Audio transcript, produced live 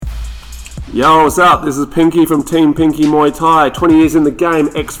Yo, what's up? This is Pinky from Team Pinky Muay Thai. 20 years in the game,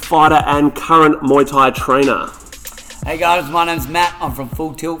 ex-fighter and current Muay Thai trainer. Hey guys, my name's Matt. I'm from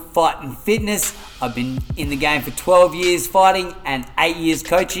Full Tilt Fight and Fitness. I've been in the game for 12 years fighting and 8 years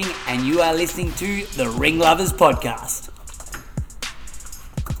coaching, and you are listening to the Ring Lovers Podcast.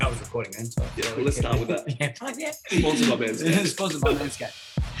 I was recording then. So yeah, well, let's start with that. yeah. Sponsored by Manscaped. Sponsored by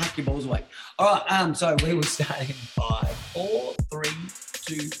Manscaped. Hack your balls away. All right, so we will start in 5, 4, 3,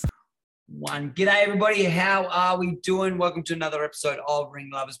 2, 1. G'day everybody, how are we doing? Welcome to another episode of Ring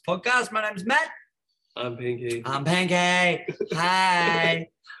Lovers Podcast. My name's Matt. I'm Pinky. I'm Pancake. Hey.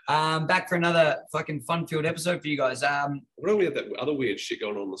 Back for another fucking fun-filled episode for you guys. What we had that other weird shit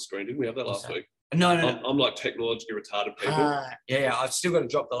going on the screen? Didn't we have that last week? No. I'm like technologically retarded people. Yeah. I've still got to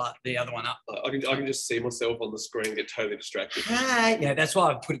drop the other one up. I can just see myself on the screen and get totally distracted. Yeah, that's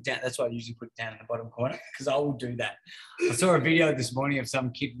why I put it down. That's why I usually put it down in the bottom corner, because I will do that. I saw a video this morning of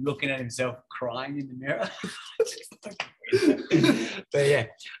some kid looking at himself crying in the mirror. But yeah.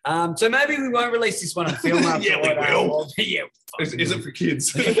 So maybe we won't release this one on film after. Yeah, we will. Yeah. Is it for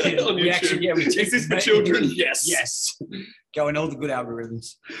kids? On YouTube. Is this for children? Yes. Go in all the good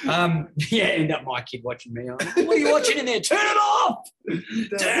algorithms. End up my kid watching me. What are you watching in there? Turn it off!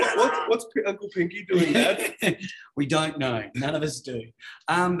 What's Uncle Pinky doing, Dad? We don't know. None of us do.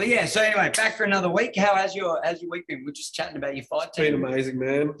 But yeah, so anyway, back for another week. How's your week been? We're just chatting about your fight team. It's been amazing,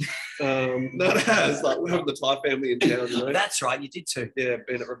 man. No, it has. Like, we're having the Thai family in town, you know? That's right, you did too. Yeah,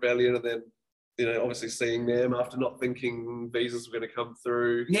 been at Rebellion and then, you know, obviously seeing them after not thinking visas were going to come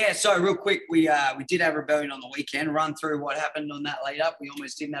through. Yeah, so real quick, we did have Rebellion on the weekend. Run through what happened on that lead up. We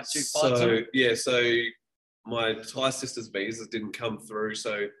almost didn't have 2 fights. So my Thai sister's visas didn't come through.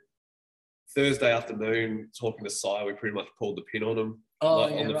 So Thursday afternoon, talking to Sai, we pretty much pulled the pin on them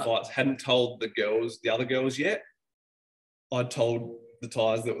on the fights. Hadn't told the other girls yet. I'd told the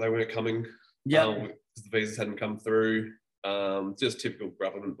Thais that they weren't coming. Yeah. Because the visas hadn't come through. Just typical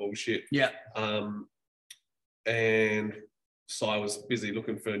government bullshit. Yeah. And Sai was busy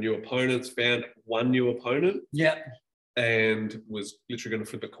looking for new opponents, found one new opponent. Yeah. And was literally going to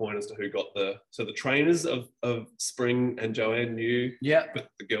flip a coin as to who got the trainers of Spring and Joanne knew. Yeah. But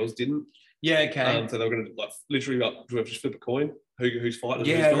the girls didn't. Yeah, okay. So they were going to literally just flip a coin, who's fighting.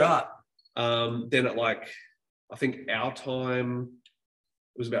 Yeah, who's right. Then at I think our time,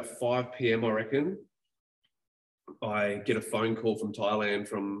 it was about 5 p.m, I reckon. I get a phone call from Thailand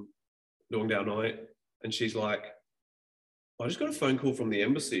from Luang Dao Night, and she's like, I just got a phone call from the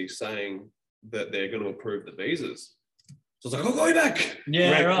embassy saying that they're going to approve the visas. So I was like, I'll call you back.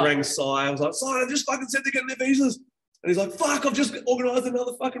 Yeah, rang Sai. I was like, Sai, I just fucking said they're getting their visas. And he's like, fuck, I've just organised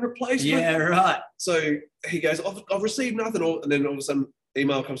another fucking replacement. Yeah, right. So he goes, I've received nothing. And then all of a sudden,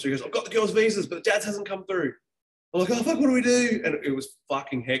 email comes through. He goes, I've got the girls' visas, but the dad's hasn't come through. I'm like, oh, fuck, what do we do? And it was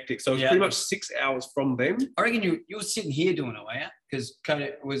fucking hectic. So it was pretty much 6 hours from them. I reckon you were sitting here doing it, were you? Because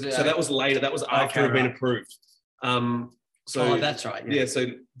was it? So that was later. That was after it had been approved. That's right. Yeah, so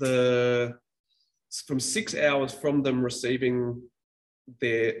from 6 hours from them receiving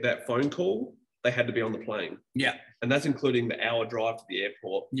that phone call, they had to be on the plane. Yeah. And that's including the hour drive to the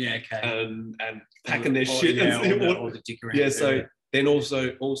airport. Yeah, okay. And packing their shit. All the dick around. Yeah, so then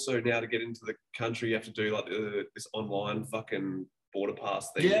also now to get into the country, you have to do like this online fucking border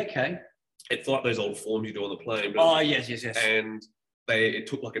pass thing. Yeah, okay. It's like those old forms you do on the plane. Yes. And it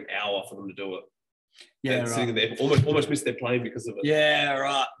took like an hour for them to do it. Yeah, and sitting there, almost missed their plane because of it. Yeah,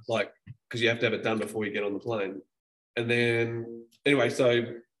 right. Like, because you have to have it done before you get on the plane. And then, anyway, so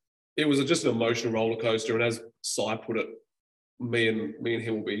it was just an emotional roller coaster. And as Sai put it, me and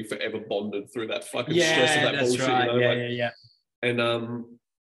him will be forever bonded through that fucking stress of that bullshit. Right. You know? Yeah. And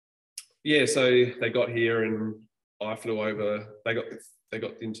so they got here and I flew over. They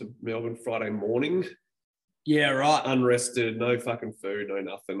got into Melbourne Friday morning. Yeah, right. Unrested, no fucking food, no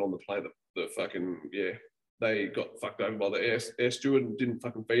nothing on the plane. They got fucked over by the air steward and didn't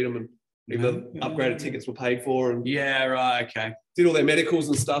fucking feed them. And even the upgraded tickets were paid for. And yeah, right, okay. Did all their medicals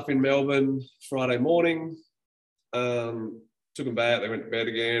and stuff in Melbourne Friday morning. Took them back. They went to bed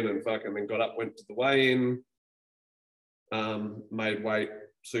again and then got up, went to the weigh-in. Made weight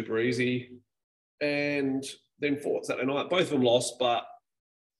super easy, and then fought Saturday night. Both of them lost, but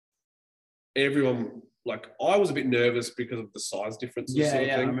everyone, I was a bit nervous because of the size differences. Yeah, sort of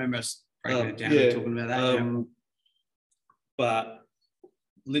thing. I remember us breaking it down and talking about that. But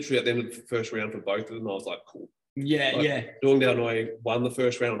literally at the end of the first round for both of them, I was like, cool. Yeah. Luang Dao Noi won the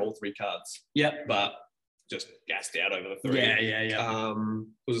first round on all 3 cards. Yep. But just gassed out over the 3. Yeah. It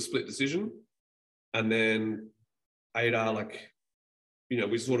was a split decision, and then Ada,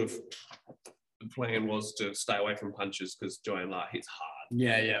 we sort of, the plan was to stay away from punches because Joanne La hits hard.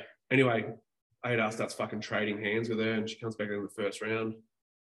 Yeah. Anyway, Ada starts fucking trading hands with her, and she comes back in the first round.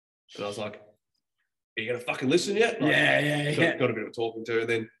 And I was like, "Are you gonna fucking listen yet?" Like, got a bit of talking to her, and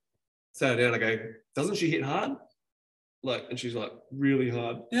then sat her down. I go, "Doesn't she hit hard?" Like, and she's like, "Really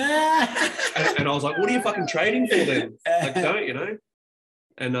hard." and I was like, "What are you fucking trading for then? Like, don't you know?"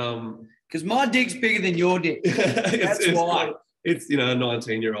 And because my dick's bigger than your dick. That's why. Like, it's a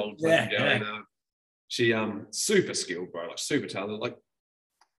 19-year-old girl, and she super skilled, bro, like super talented.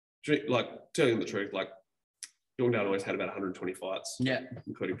 Like telling the truth, like Jordan always had about 120 fights,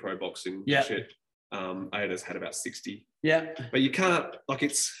 including pro boxing, shit. Ada's had about 60, but you can't, like,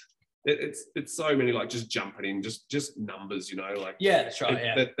 it's so many, like, just jumping in, just numbers, like, that's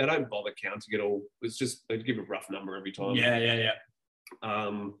right. They don't bother counting it all. It's just they give a rough number every time.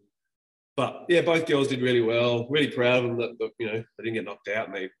 But yeah, both girls did really well. Really proud of them that they didn't get knocked out,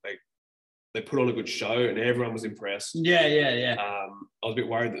 and they put on a good show, and everyone was impressed. I was a bit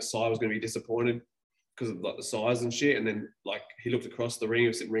worried that Sai was going to be disappointed because of, like, the size and shit. And then, like, he looked across the ring, he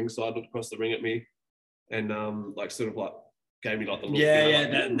was sitting ringside, looked across the ring at me, and like, sort of like gave me like the look.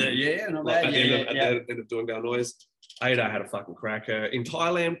 At the end of doing our noise. Ada had a fucking cracker. In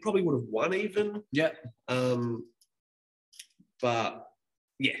Thailand, probably would have won even. But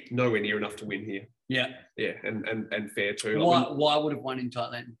yeah, nowhere near enough to win here. And fair too. Why would have won in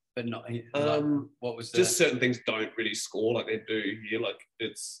Thailand but not here? What was just certain things don't really score like they do here. Like,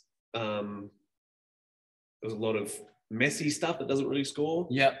 it's there's a lot of messy stuff that doesn't really score.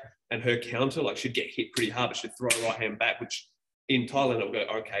 And her counter, like, she'd get hit pretty hard, but she'd throw a right hand back, which in Thailand I'll go,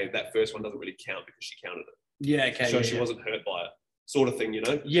 okay, that first one doesn't really count because she counted it. So she wasn't hurt by it, sort of thing,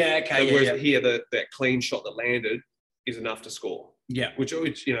 Whereas here, that clean shot that landed is enough to score. Which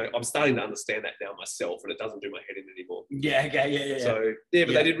I'm starting to understand that now myself, and it doesn't do my head in anymore. So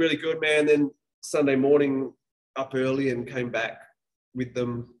but they did really good, man. Then Sunday morning, up early and came back with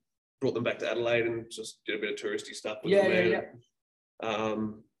them, brought them back to Adelaide, and just did a bit of touristy stuff with them, man.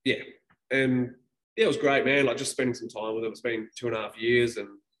 And it was great, man. Like, just spending some time with them. It's been 2.5 years, and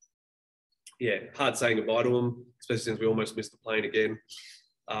hard saying goodbye to them, especially since we almost missed the plane again.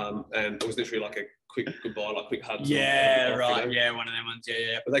 And it was literally like a quick goodbye, like quick hug. One of them ones.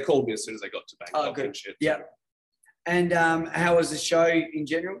 But they called me as soon as they got to Bangkok and shit. And how was the show in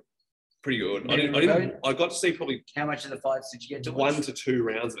general? Pretty good. I got to see probably. How much of the fights did you get to watch? 1 to 2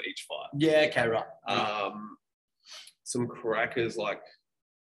 rounds of each fight. Some crackers, like.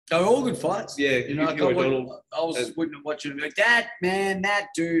 They were all good fights. I was watching them like, that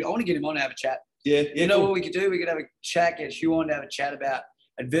dude, I want to get him on to have a chat. You know what we could do? We could have a chat, get Hugh on to have a chat about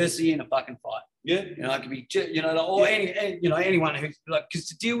adversity in a fucking fight. It could be, anyone who's like, because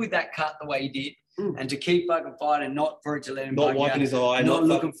to deal with that cut the way he did, and to keep fucking fighting, and not for it to let him not wiping his eye, not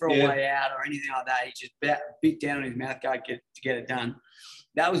looking for a way out or anything like that. He just bit down on his mouth guard to get it done.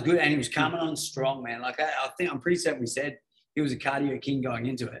 That was good, and he was coming on strong, man. Like, I think I'm pretty certain we said he was a cardio king going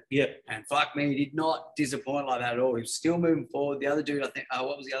into it. And fuck me, he did not disappoint like that at all. He was still moving forward. The other dude, I think,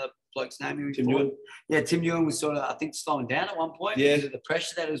 what was the other bloke's name? Tim Nguyen. Yeah, Tim Nguyen was sort of, I think, slowing down at one point. Because of the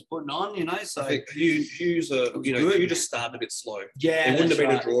pressure that it was putting on, So I think Hugh just started a bit slow. It wouldn't have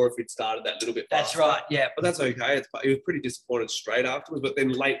been a draw if he'd started that little bit faster. That's right, But that's okay. He was pretty disappointed straight afterwards. But then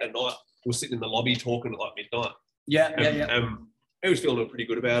late at night, we were sitting in the lobby talking at like midnight. He was feeling pretty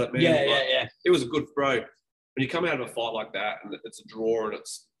good about it, man. It was a good throw. When you come out of a fight like that and it's a draw and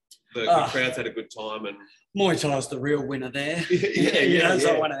it's the crowd's had a good time, and Muay Thai's the real winner there. It's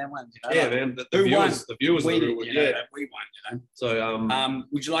like one of them ones. Man. The viewers are the real winner. We won. So,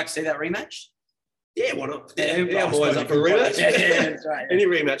 would you like to see that rematch? Yeah, why not? I'm always up for a rematch. That's right. Any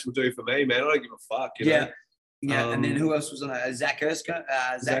rematch will do for me, man. I don't give a fuck. You know? And then who else was on it? Zach Erskine.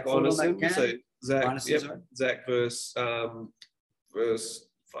 Zach Anderson. So Zach versus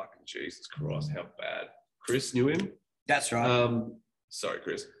fucking Jesus Christ, how bad. Chris knew him. That's right. Sorry,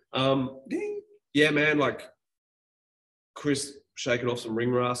 Chris. Yeah, man, like Chris shaking off some ring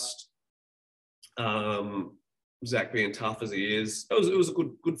rust. Zach being tough as he is. It was a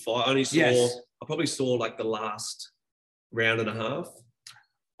good fight. I probably saw like the last round and a half.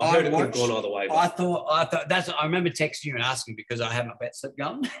 I heard it could have gone either way. But... I thought I remember texting you and asking because I had my bet slip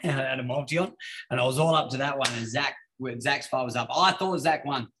going. I had a multi on, and I was all up to that one. And Zach's fight was up. I thought Zach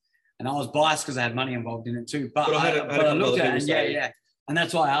won. And I was biased because I had money involved in it too. But I looked at it, and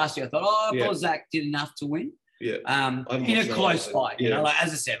that's why I asked you. I thought, I thought Zach did enough to win. In a close fight. You know, like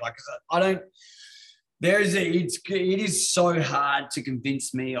as I said, like I don't. It is so hard to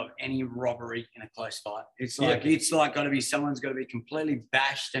convince me of any robbery in a close fight. It's like got to be someone's got to be completely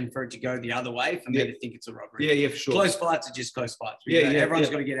bashed and for it to go the other way for me to think it's a robbery. Yeah, for sure. Close fights are just close fights.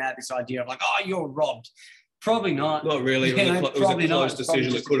 Everyone's got to get out of this idea of like, oh, you're robbed. Probably not. Not really. Yeah, It was a probably close not.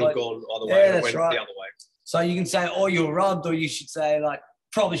 decision. Probably It could have gone either way. Yeah, It that's went right. the other way. So you can say, oh, you're robbed, or you should say, like,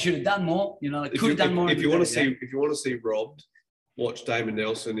 probably should have done more. You know, like, could have done more. If you want to see robbed, watch Damon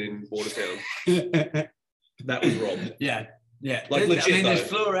Nelson in Bordertown. That was robbed. Yeah. Like, legit, I mean, there's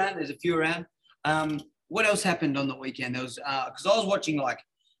though. there's a few around. What else happened on the weekend? There was because I was watching like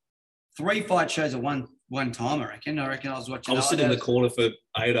 3 fight shows at one time. I reckon I was watching. I was sitting in the corner for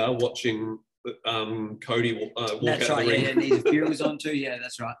Ada watching Cody walk That's out right. the ring. Yeah, Knees of Fury was on too. Yeah,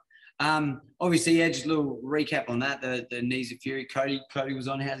 that's right. Obviously, yeah, just a little recap on that. The Knees of Fury. Cody was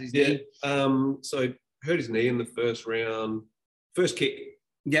on. How's his knee? So hurt his knee in the first round, first kick.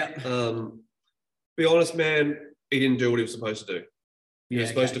 Yeah. Be honest, man, he didn't do what he was supposed to do. He Yeah, was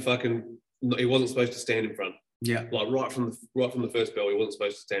supposed to he wasn't supposed to stand in front. Yeah. Like right from the first bell, he wasn't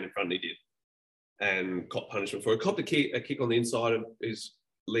supposed to stand in front, and he did. And caught punishment for it. Copped a kick on the inside of his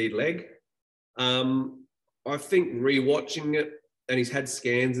lead leg. I think rewatching it, and he's had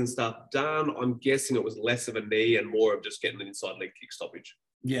scans and stuff done, I'm guessing it was less of a knee and more of just getting an inside leg kick stoppage.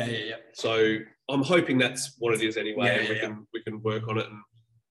 Yeah. So I'm hoping that's what it is anyway. Yeah, we can work on it.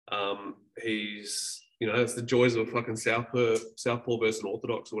 And he's, it's the joys of a fucking Southpaw versus an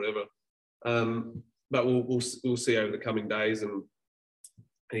Orthodox or whatever. But we'll see over the coming days, and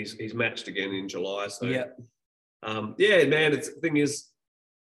he's matched again in July. So man. The thing is,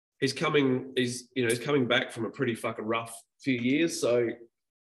 he's coming back from a pretty fucking rough few years. So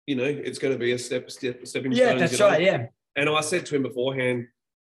it's going to be a stepping stone. Yeah, that's right. Yeah. And I said to him beforehand,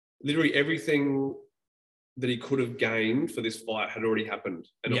 literally everything that he could have gained for this fight had already happened,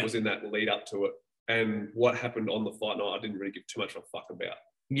 and it was in that lead up to it. And what happened on the fight night, I didn't really give too much of a fuck about.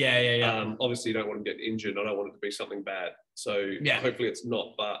 Yeah. Obviously, you don't want to get injured. I don't want it to be something bad. So hopefully it's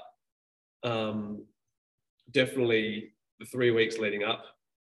not. But definitely the 3 weeks leading up,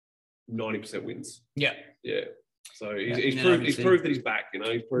 90% wins. Yeah. Yeah. So he's proved that he's back.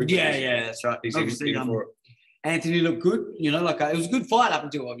 He's proved. Yeah, that's right. He's obviously in for it. Anthony looked good. It was a good fight up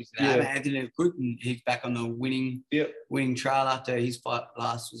until obviously that. Anthony looked good, and he's back on the winning trail after his fight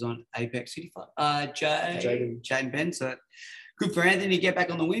last was on Apex City fight. Jaden Penn. So good for Anthony to get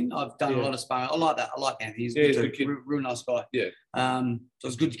back on the win. I've done a lot of sparring. I like that. I like Anthony. He's a good kid. Real nice guy. Yeah. So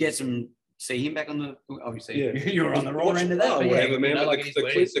it's good to see him back on the. Obviously, you were on the wrong end of that. But whatever, man. Like the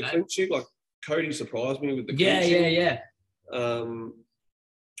clinch, like Cody surprised me with the clinching. Yeah.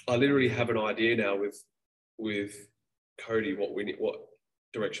 I literally have an idea now with Cody what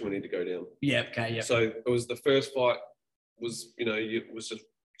direction we need to go down. Yeah. Okay. Yeah. So it was the first fight was was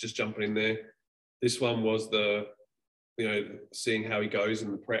just jumping in there. This one was the seeing how he goes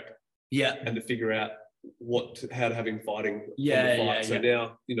in the prep. Yeah. And to figure out how to have him fighting. On the fight. So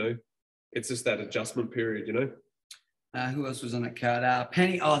now it's just that adjustment period. Who else was on that card?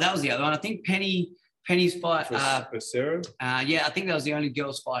 Penny. Oh, that was the other one. I think Penny's fight. For Sarah? I think that was the only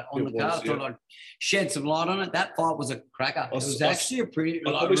girls' fight on the card. I thought I'd shed some light on it. That fight was a cracker. It was actually a pretty.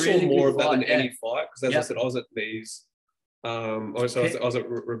 I probably saw more of that than any fight because, as I said, I was at these. I was at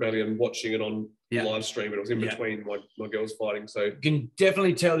Rebellion watching it on live stream, and it was in between my girls fighting. So you can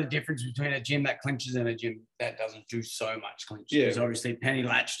definitely tell the difference between a gym that clinches and a gym that doesn't do so much clinch. Yeah, because obviously Penny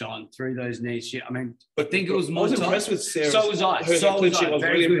latched on through those knees. I mean, but I think it was more. I was impressed with Sarah. So was I. I was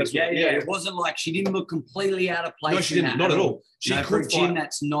really impressed. Yeah. It wasn't like she didn't look completely out of place. No, she didn't. Not at all. She could for a gym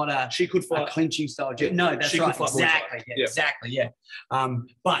that's not a. She could fight a clinching style gym. No, that's right. Exactly. Yeah, exactly. Yeah.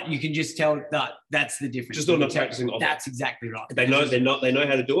 But you can just tell that's the difference. Just not enough practicing. That's exactly right. They know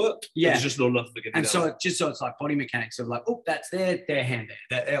how to do it. Yeah. It's just not enough to get. And so it's like body mechanics of like, oh, that's their hand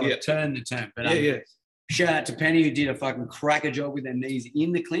there. They'll turn the turn. But shout out to Penny, who did a fucking cracker job with her knees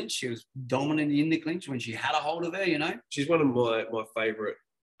in the clinch. She was dominant in the clinch when she had a hold of her. She's one of my favourite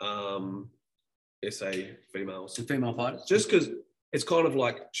SA females. The female fighters. Just because it's kind of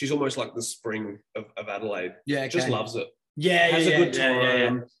like she's almost like the spring of Adelaide. Yeah, okay. Just loves it. Yeah, has a good time.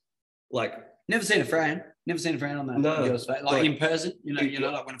 Yeah. Like never seen a Fran. Never seen a Fran on that. No, like in person. Like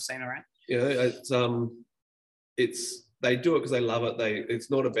when I've seen her around. Yeah, it's they do it because they love it.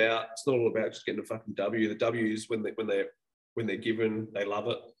 It's not all about just getting a fucking W. The W is when they're given, they love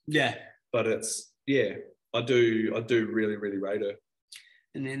it. Yeah. But I do really, really rate her.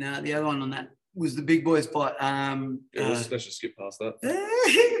 And then the other one on that was the big boys fight. Let's just skip past that.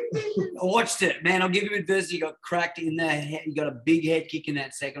 I watched it, man. I'll give him adversity. He got cracked in the head. He got a big head kick in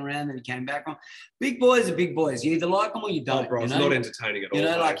that second round, and he came back on. Big boys are big boys. You either like them or you don't. Oh, bro, it's not entertaining at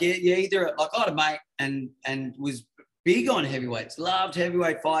all. Like you either like I had a mate and was big on heavyweights, loved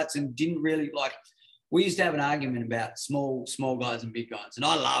heavyweight fights, and didn't really like. We used to have an argument about small guys and big guys, and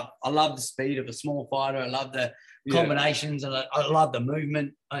I love the speed of a small fighter. I love the combinations, and I love the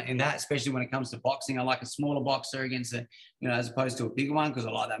movement in that, especially when it comes to boxing. I like a smaller boxer against as opposed to a bigger one because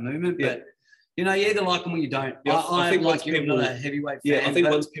I like that movement. But you either like them or you don't. Yeah, I think like you. I'm not a heavyweight fan. I think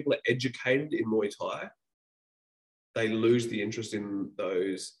once people are educated in Muay Thai, they lose the interest in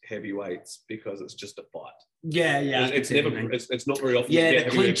those heavyweights because it's just a fight. Yeah. It's not very often. Yeah, you the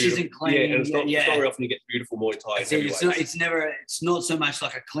clinch isn't clean. Yeah, and it's not very often you get beautiful Muay Thai. It's not so much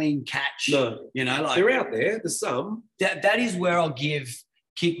like a clean catch. No, like they're out there. There's some. That is where I'll give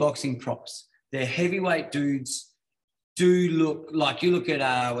kickboxing props. Their heavyweight dudes do look like, you look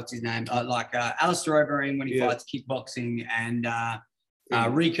at what's his name, Alistair Overeem when he fights kickboxing, and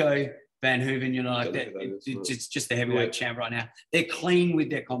Rico Van Hooven, like that. It's just the heavyweight champ right now. They're clean with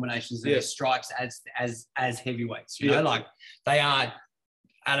their combinations and their strikes as heavyweights. Like they are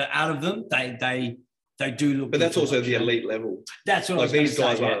out of them. They do look. But that's also the elite level. That's what like these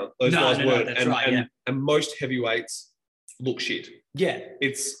guys aren't. Those guys weren't. That's right. And most heavyweights look shit. Yeah.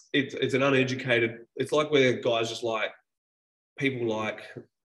 It's an uneducated. It's like where guys just like people like.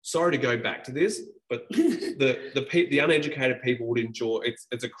 Sorry to go back to this, but the uneducated people would enjoy.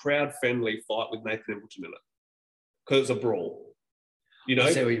 It's a crowd friendly fight with Nathan Embleton in it because it's a brawl. I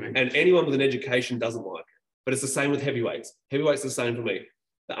see what you mean. And anyone with an education doesn't like it. But it's the same with heavyweights. Heavyweights are the same for me.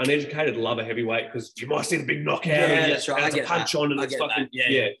 The uneducated love a heavyweight because you might see the big knockout. Yeah, that's right. And it's a punch on, and it's fucking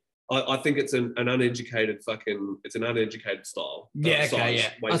I think it's an uneducated it's an uneducated style. Yeah, okay,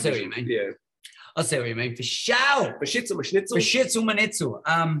 yeah. I see what you mean. Yeah. I see what you mean. For sure. For shitzel, my schnitzel. For shitzel, my nitzel.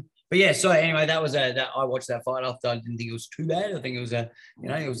 But yeah, so anyway, that was that I watched that fight after. I didn't think it was too bad. I think it was it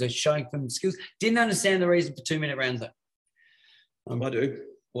was a showing from skills. Didn't understand the reason for 2-minute rounds though. I do.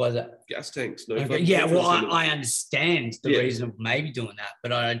 Why is that? Gas tanks. No. Okay. Yeah, well, I understand the reason of maybe doing that,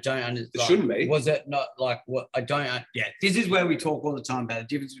 but I don't understand. It shouldn't be. Was it not like what? I don't. Yeah, this is where we talk all the time about the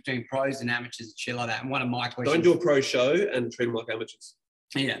difference between pros and amateurs and shit like that. And one of my questions. Don't do a pro show and treat them like amateurs.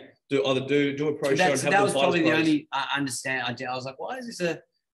 Yeah. Do a pro show and have that was them probably the pros. only understand. I was like, why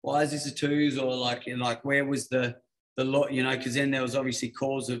is this a twos, or like where was the lot? Because then there was obviously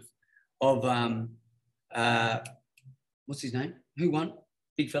calls of what's his name? Who won?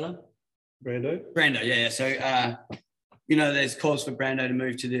 Big fella. Brando, yeah. So there's calls for Brando to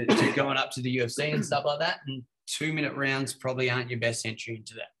move to going up to the UFC and stuff like that. And 2-minute rounds probably aren't your best entry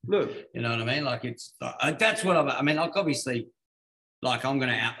into that. No. You know what I mean? Like it's that's what I mean. Like obviously, like I'm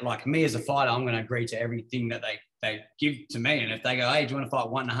gonna me as a fighter, I'm gonna agree to everything that they give to me. And if they go, hey, do you want to fight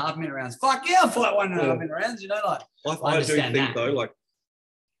 1.5 minute rounds? Fuck yeah, I'll fight 1.5 minute rounds. I do think that. Though, like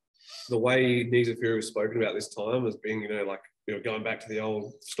the way Nisa Fury was spoken about this time as being, going back to the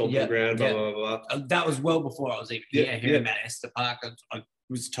old stomping ground, blah, blah, blah. That was well before I was even hearing about Esther Park. I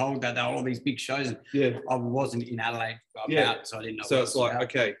was told that there were all these big shows. And I wasn't in Adelaide so I didn't know. So it's like,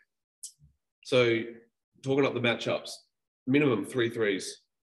 okay. So talking up the matchups, minimum 3 threes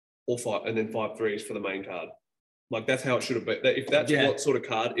or 5, and then 5 threes for the main card. Like that's how it should have been. If that's what sort of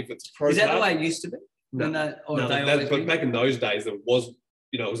card, if it's pro is that card, the way it used to be? But back in those days, it was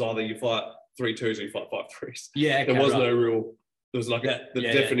either you fight 3 twos or you fight 5 threes. Yeah, there was no real. There was like the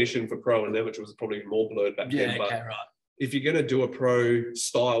definition for pro and amateur was probably more blurred back then. But if you're gonna do a pro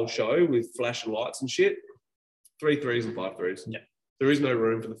style show with flash and lights and shit, 3 threes and 5 threes. Yeah, there is no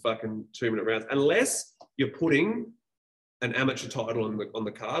room for the fucking 2-minute rounds unless you're putting an amateur title on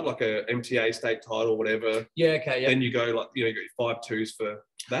the card, like a MTA state title, whatever. Yeah, okay, yeah. Then you go you got your 5 twos for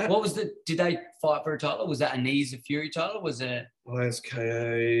that. What was did they fight for a title? Was that a Nisa Fury title? Was it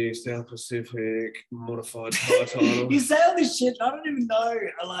ISKA, South Pacific, modified title? You say all this shit, I don't even know.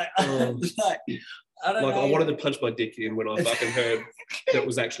 I don't know. I wanted to punch my dick in when I fucking heard that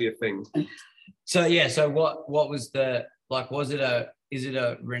was actually a thing. So what was the was it is it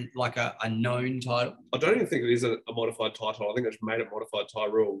a known title? I don't even think it is a modified title. I think it's made up modified Thai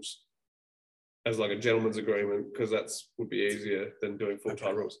rules as like a gentleman's agreement because would be easier than doing full Thai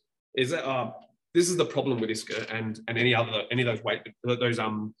rules. Is that this is the problem with ISKA and any of those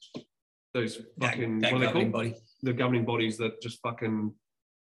those fucking what are they called? Body. The governing bodies that just fucking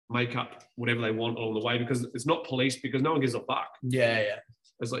make up whatever they want along the way because it's not policed because no one gives a fuck. Yeah.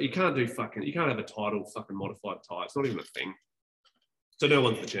 It's like you can't have a title fucking modified Thai. It's not even a thing. So no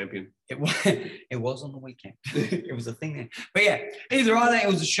one's the champion. It was on the weekend. It was a thing then. But yeah, either I think it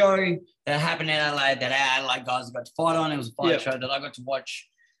was a show that happened in Adelaide that our Adelaide guys got to fight on. It was a fight show that I got to watch.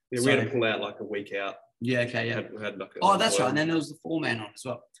 Yeah, we had to pull out like a week out. Yeah, okay, yeah. That's right. And then there was the 4-man on as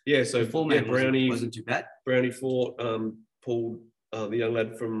well. Yeah, so the 4-man Brownie wasn't too bad. Brownie fought, pulled the young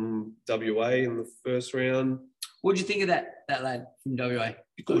lad from WA in the first round. What did you think of that lad from WA?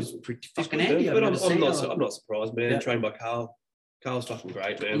 It was pretty fucking handy. But I'm not surprised, man. Yeah. Trained by Carl. Carl's fucking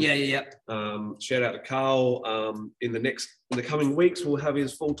great, man. Yeah. Shout out to Carl. In the coming weeks, we'll have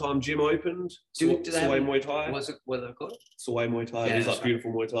his full-time gym opened. Sway Muay Thai. What are they called? Sway Muay Thai. Yeah, He's like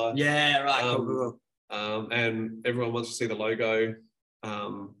beautiful Muay Thai. Yeah, right. Cool. And everyone wants to see the logo.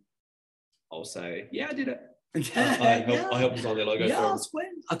 I'll say, yeah, I did it. I helped design their logo for them.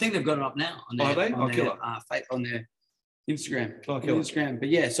 I think they've got it up now. On their, have they? on their Instagram. Instagram. But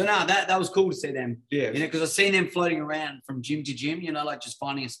yeah, so no, that was cool to see them. Yeah. Because I've seen them floating around from gym to gym, like just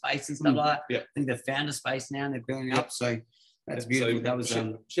finding a space and stuff like that. Yeah. I think they've found a space now and they're building up. So that's beautiful. So that was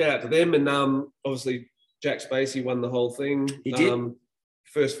shout out to them. And obviously Jack Spacey won the whole thing. He did.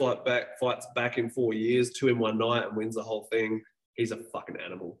 First fights back in 4 years, 2 in one night, and wins the whole thing. He's a fucking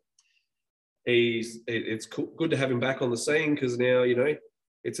animal. It's cool, good to have him back on the scene because now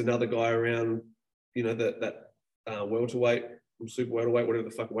it's another guy around that welterweight, super welterweight, whatever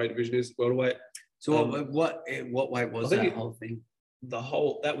the fucking weight division is, welterweight. So what weight was that whole thing?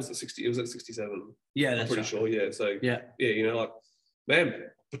 That was at 60. It was at 67. Yeah, that's I'm pretty sure. Yeah. So yeah, man,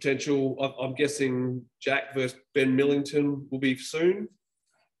 potential. I'm guessing Jack versus Ben Millington will be soon,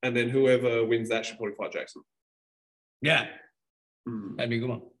 and then whoever wins that should probably fight Jackson. Yeah. That'd be a good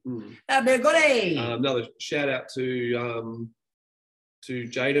one. That'd be a goodie. Another shout out to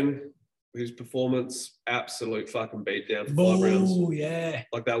Jaden, whose performance absolute fucking beat down for 5 rounds. Oh yeah,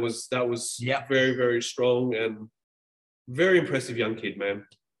 like that was very, very strong and very impressive young kid, man.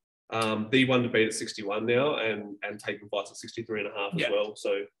 The one to beat at 61 now and taking fights at 63 and a half as well.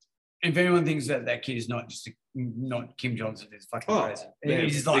 So if anyone thinks that kid is not Kim Johnson, is fucking crazy. Man,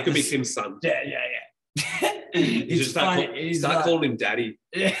 he's just like it could be Kim's son. Yeah. He's just start calling him daddy.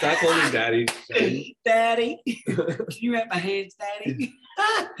 Yeah. Start calling him daddy. Daddy. Can you have my hands, daddy?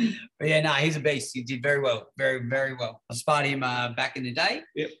 But yeah, no, he's a beast. He did very well. Very, very well. I sparred him back in the day.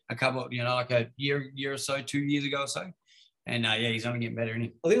 Yep. A couple, like a year or so, 2 years ago or so. And he's only getting better, isn't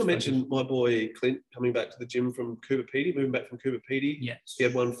he? I think I mentioned my boy Clint coming back to the gym from Cooper Pedy, moving back from Cooper Pedy. Yes. He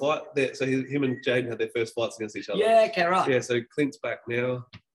had one fight there. So him and Jaden had their first fights against each other. Yeah, okay, right. Yeah, so Clint's back now.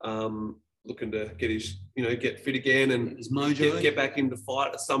 Looking to get his, get fit again and his mojo. Get back into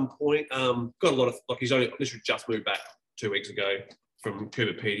fight at some point. Got a lot of, he's only literally just moved back 2 weeks ago from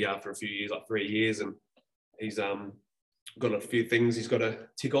Cooper Pedy after a few years, like 3 years. And he's got a few things he's got to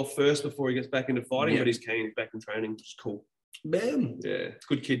tick off first before he gets back into fighting, but he's keen, he's back in training, which is cool. Boom. Yeah,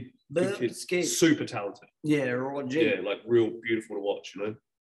 good kid. Boom. Good kid. Scared. Super talented. Yeah, right. Yeah, like real beautiful to watch,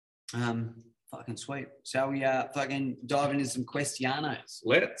 Fucking sweet. So we fucking dive into some Questianos.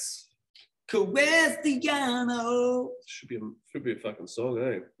 Let's. Questiano. Should be a fucking song, eh?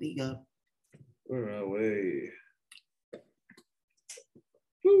 There you go. Where are we?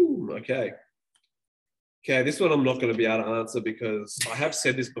 Woo, okay. Okay, this one I'm not going to be able to answer because I have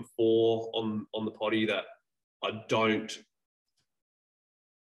said this before on the potty that I don't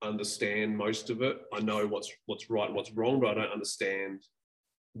understand most of it. I know what's right and what's wrong, but I don't understand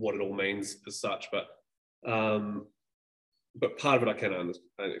what it all means as such. But part of it I can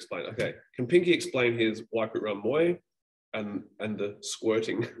explain. Okay, can Pinky explain his Waikut Run Moy and the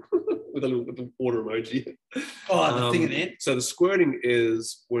squirting with the water emoji? Oh, the thing at the end. So the squirting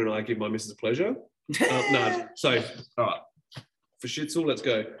is when I give my missus pleasure. No, so all right, for Shitzel, let's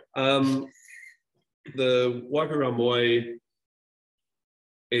go. The Waikut Run Moy,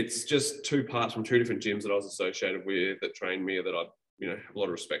 it's just 2 parts from 2 different gyms that I was associated with that trained me, that I have a lot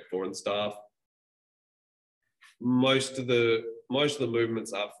of respect for and staff. Most of the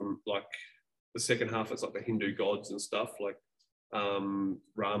movements are from like the second half. It's like the Hindu gods and stuff, like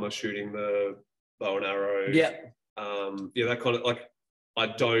Rama shooting the bow and arrow. Yeah. That kind of like I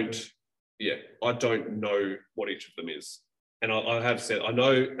don't know what each of them is. And I have said, I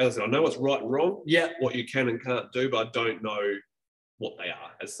know what's right and wrong, what you can and can't do, but I don't know what they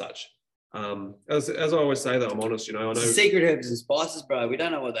are as such. As I always say, that I'm honest, I know secret herbs and spices, bro. We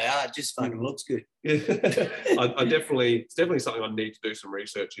don't know what they are. It just fucking looks good. Yeah. It's definitely something I need to do some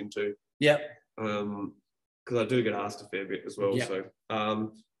research into. Yeah. Because I do get asked a fair bit as well. Yep.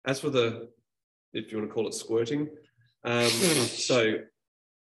 So as for if you want to call it squirting, so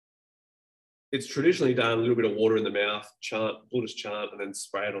it's traditionally done a little bit of water in the mouth, Buddhist chant, and then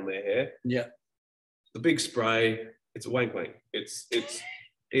spray it on their hair. Yeah. The big spray, it's a wank.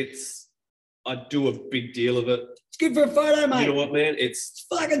 It's I do a big deal of it. It's good for a photo, mate. You know what, man? It's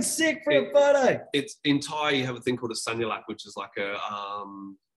fucking sick for a photo. It's in Thai, you have a thing called a sanyalak, which is like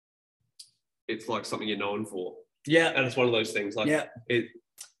it's like something you're known for. Yeah. And it's one of those things. Like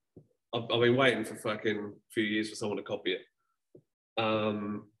I've been waiting for fucking few years for someone to copy it.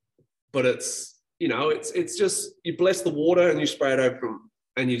 But it's, it's just, you bless the water and you spray it over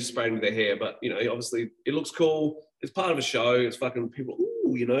and you just spray them with their hair. But, obviously it looks cool. It's part of a show. It's fucking people,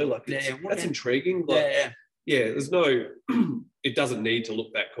 like, that's intriguing. Like, there's no, it doesn't need to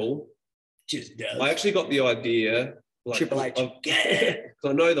look that cool. Just does. I actually got the idea. Like, Triple H. Because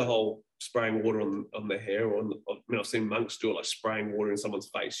I know the whole spraying water on their hair, or I've seen monks do it, like spraying water in someone's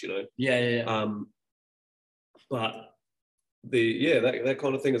face, Yeah. But that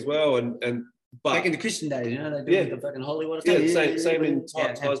kind of thing as well. But back in the Christian days, they do it with the fucking holy water. Yeah, same in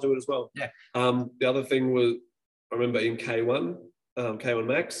Ties do it as well. Yeah. The other thing was, I remember in K1, K1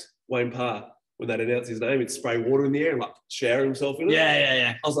 Max, Wayne Parr, when they'd announce his name, he'd spray water in the air and like shower himself in it.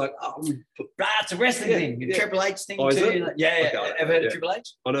 Yeah. I was like, it's a wrestling thing. The Triple H thing too. Okay. Ever heard of Triple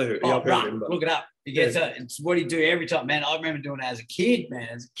H? I know who. Oh, I've heard him, but... Look it up. It's what he do every time, man. I remember doing it as a kid,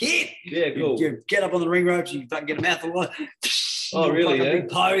 man. Yeah, cool. You get up on the ring ropes, you fucking get a mouthful of water. Oh, really? Yeah. Big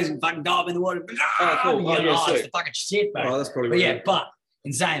pose and fucking dive in the water. Oh, cool. It's the fucking shit, bro. Oh, that's probably. But but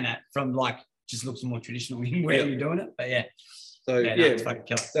in saying that, from like just looks more traditional in where you're doing it. But yeah. So it's fucking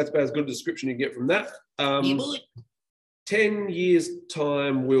killer. That's about as good a description you get from that. 10 years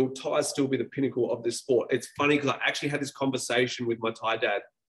time, will Thai still be the pinnacle of this sport? It's funny because I actually had this conversation with my Thai dad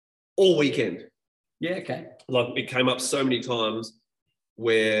all weekend. Yeah, okay. Like, it came up so many times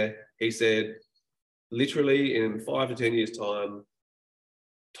where he said, literally in 5 to 10 years time,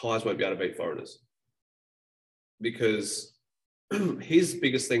 Thais won't be able to beat foreigners. Because his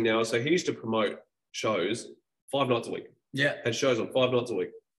biggest thing now, so he used to promote shows 5 nights a week. Yeah. Had shows on 5 nights a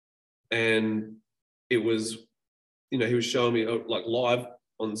week. And it was, he was showing me like live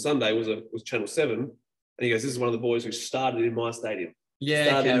on Sunday was Channel 7. And he goes, this is one of the boys who started in my stadium. Yeah.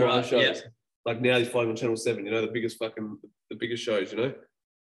 Started in my shows. Yeah. Like now he's fighting on Channel 7, the biggest shows,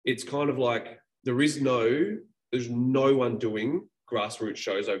 It's kind of like there's no one doing grassroots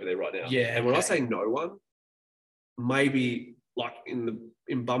shows over there right now. Yeah. And when I say no one, maybe like in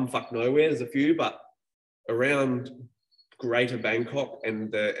bumfuck nowhere, there's a few, but around Greater Bangkok and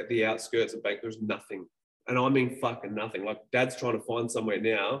the outskirts of Bangkok, there's nothing. And I mean fucking nothing. Like, Dad's trying to find somewhere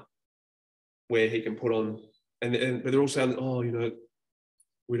now where he can put on, but they're all saying,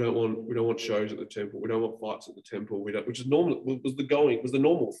 we don't want shows at the temple. We don't want fights at the temple. Which is normal. Was the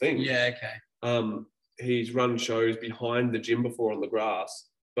normal thing. Yeah. Okay. He's run shows behind the gym before on the grass,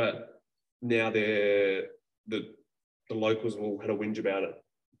 but now the locals have all had a whinge about it.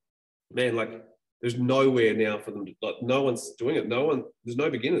 Man, like, there's nowhere now for them. Like, no one's doing it. There's no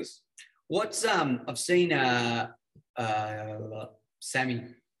beginners. What's I've seen Sammy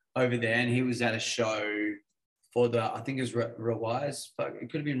over there, and he was at a show for I think it was Rawai's. It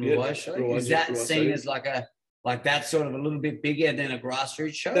could have been Rawai's show. Is that seen as like that's sort of a little bit bigger than a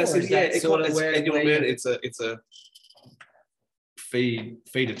grassroots show? That's it's a feed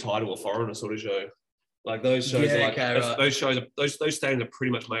a title or foreigner sort of show. Like, those shows those shows those stands are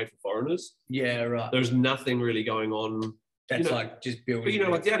pretty much made for foreigners. Yeah, right. There's nothing really going on. That's like just building.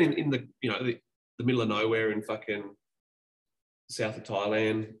 But like down in the the middle of nowhere in fucking south of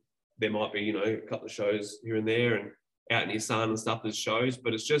Thailand, there might be a couple of shows here and there, and out in Isan and stuff there's shows,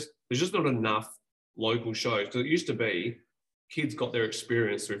 but there's just not enough local shows. Because it used to be kids got their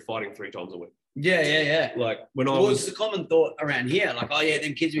experience through fighting 3 times a week. Yeah. Like, when was the common thought around here, like,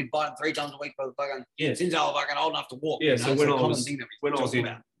 them kids have been fighting 3 times a week for the fucking since they were fucking old enough to walk. Yeah, so when I was in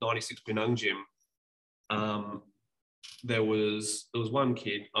about. 96 Penang gym, there was one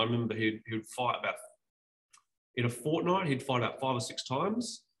kid, I remember he would fight in a fortnight, he'd fight about 5 or 6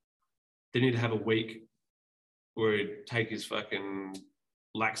 times. Then he'd have a week where he'd take his fucking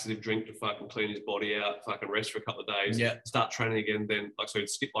laxative drink to fucking clean his body out, fucking rest for a couple of days, start training again. Then, so he'd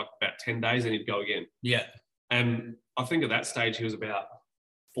skip like about 10 days and he'd go again. Yeah. And I think at that stage he was about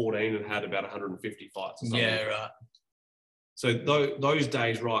 14 and had about 150 fights or something. Yeah, right. So those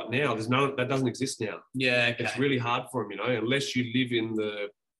days right now, there's none that doesn't exist now. Yeah, okay. It's really hard for him, unless you live in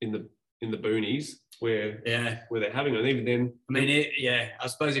the boonies where they're having it. And even then, I mean, I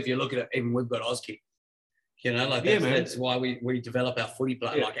suppose if you look at it, even we've got Auskick. That's why we develop our footy,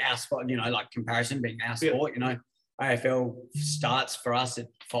 like our sport, like comparison being our sport, AFL starts for us at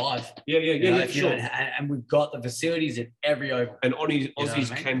 5. Yeah, sure. And we've got the facilities at every oval. And Aussies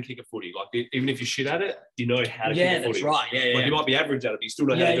can kick a footy. Like, even if you're shit at it, you know how to kick a footy. That's right. Yeah. Like, you might be average at it, but you still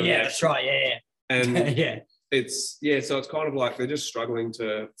know how to do it. Yeah, that's right. Yeah. And so it's kind of like they're just struggling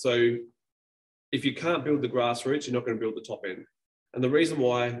to. So if you can't build the grassroots, you're not going to build the top end. And the reason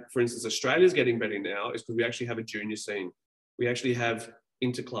why, for instance, Australia's getting better now is because we actually have a junior scene. We actually have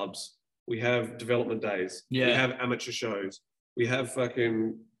interclubs. We have development days. Yeah. We have amateur shows. We have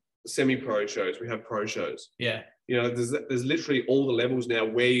fucking semi-pro shows. We have pro shows. Yeah. There's literally all the levels now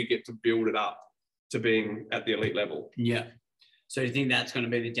where you get to build it up to being at the elite level. Yeah. So you think that's going to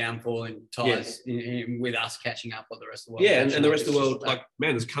be the downfall in ties with us catching up with the rest of the world? Yeah, and the rest of the world, like,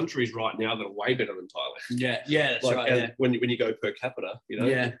 man, there's countries right now that are way better than Thailand. Yeah, that's right. Yeah. When you go per capita, you know.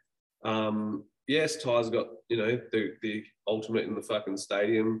 Yeah. Yes, Thai's got, you know, the ultimate in the fucking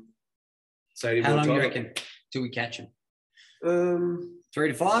stadium. How long do you reckon till we catch them? 3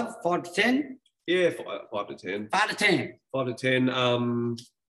 to 5, 5 to 10. Yeah, 5 to 10. 5 to 10. 5 to 10.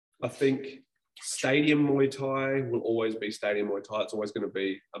 I think stadium Muay Thai will always be stadium Muay Thai. It's always going to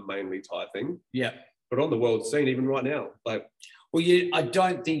be a mainly Thai thing. Yeah. But on the world scene, even right now, like, well, I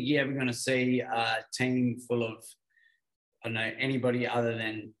don't think you're ever going to see a team full of, I don't know, anybody other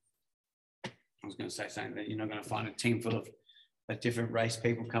than, I was going to say something, that you're not going to find a team full of a different race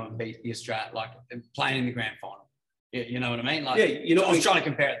people come and beat the Australia, like playing in the grand final. Yeah, you know what I mean? Like, yeah, I was trying to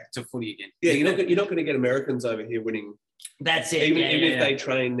compare it to footy again. Yeah, you're not going to get Americans over here winning. That's it. Even if they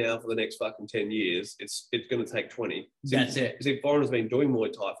train now for the next fucking 10 years, it's going to take 20. That's it. See, foreigners been doing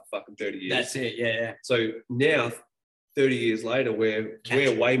Muay Thai for fucking 30 years. That's it. Yeah. So now, 30 years later, we're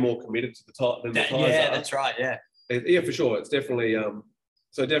way more committed to the top than the Thais are. Yeah, that's right. Yeah. Yeah, for sure. It's definitely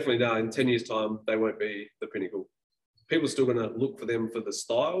so definitely now in 10 years' time, they won't be the pinnacle. People are still going to look for them for the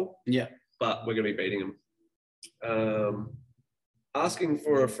style. Yeah. But we're going to be beating them. Asking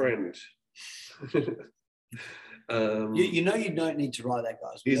for a friend. You know you don't need to write that,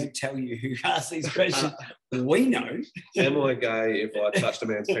 guys. We don't tell you who asks these questions. We know. Am I gay if I touched a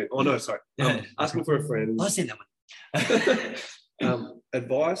man's penis? Oh, no, sorry. Asking for a friend. I seen that one.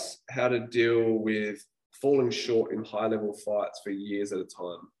 Advice how to deal with falling short in high-level fights for years at a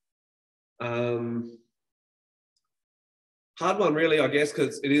time. Hard one, really, I guess,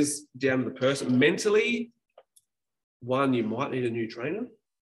 because it is down to the person. Mentally, one, you might need a new trainer.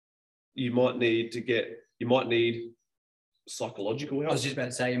 You might need psychological help. I was just about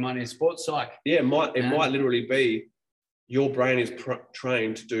to say you might need a sports psych. Yeah, it might literally be your brain is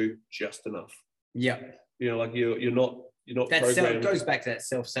trained to do just enough. Yeah. You know, like you're not programmed. It goes back to that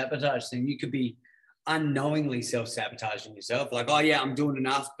self-sabotage thing. You could be unknowingly self-sabotaging yourself. Like, oh yeah, I'm doing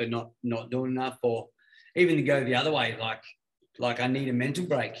enough, but not doing enough. Or even to go the other way, like I need a mental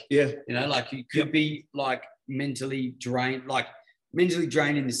break. Yeah. You know, like you could be like mentally drained in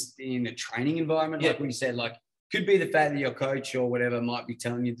the training environment. Like we said, like could be the fact that your coach or whatever might be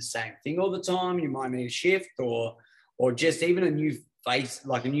telling you the same thing all the time. You might need a shift or just even a new face,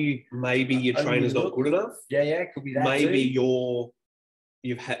 like a new. Maybe your trainer's not good enough. Yeah, it could be that. Maybe too.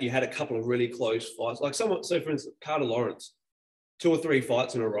 You had a couple of really close fights. Like so for instance, Carter Lawrence, 2 or 3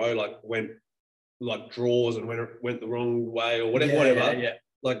 fights in a row, like went like draws and went the wrong way or whatever. Yeah.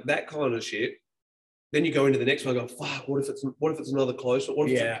 Like that kind of shit. Then you go into the next one and go, fuck, what if it's another close? What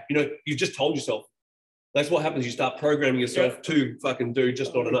if you've just told yourself. That's what happens. You start programming yourself to fucking do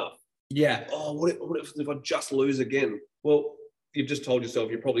just not enough. Yeah. Oh, what if I just lose again? Well, you've just told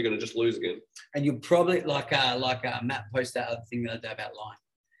yourself you're probably going to just lose again. And you'll probably, like Matt posted that other thing the other day about lying.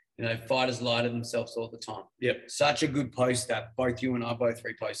 You know, fighters lie to themselves all the time. Yep. Such a good post that both you and I both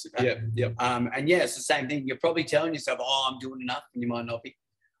reposted that. Yep. And yeah, it's the same thing. You're probably telling yourself, oh, I'm doing enough, and you might not be.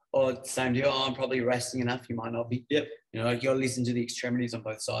 Or same deal, oh, I'm probably resting enough, you might not be. Yep. You know, you got to listen to the extremities on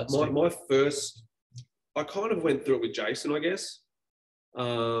both sides. I kind of went through it with Jason, I guess.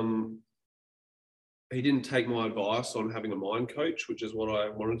 He didn't take my advice on having a mind coach, which is what I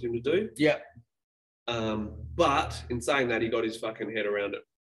wanted him to do. Yeah. But in saying that, he got his fucking head around it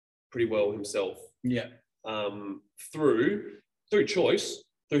pretty well himself. Yeah. Through choice,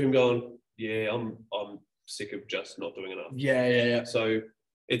 through him going, yeah, I'm sick of just not doing enough. Yeah. So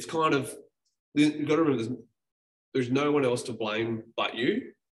it's kind of, you've got to remember, there's no one else to blame but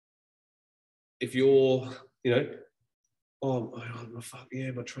you. If you're, you know,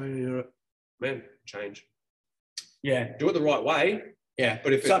 my trainer, man, change. Yeah. Do it the right way. Yeah.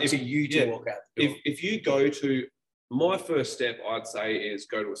 But it's up to you to walk out. If you go to, my first step, I'd say, is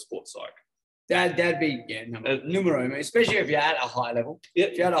go to a sports psych. That'd be, numero, especially if you're at a high level. Yeah.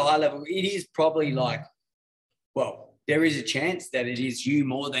 If you're at a high level, it is probably like, well, there is a chance that it is you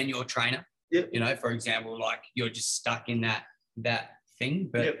more than your trainer. Yeah. You know, for example, like you're just stuck in that thing.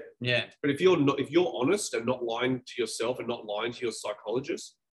 But yeah. But if you're honest and not lying to yourself and not lying to your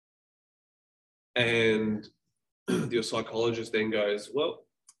psychologist, and your psychologist then goes, well,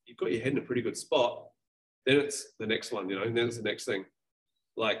 you've got your head in a pretty good spot, then it's the next one, you know, and then it's the next thing.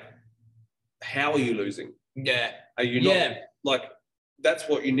 Like, how are you losing? Yeah. Are you not, like, that's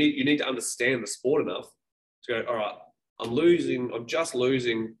what you need. You need to understand the sport enough to go, all right, I'm just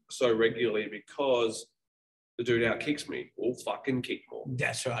losing so regularly because the dude out kicks me. Well, fucking kick more.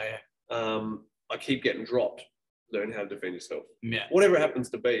 That's right, I keep getting dropped. Learn how to defend yourself. Yeah. Whatever it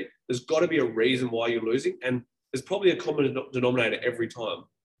happens to be, there's got to be a reason why you're losing. And there's probably a common denominator every time.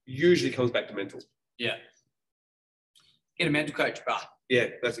 Usually comes back to mental. Yeah. Get a mental coach, bro. Yeah,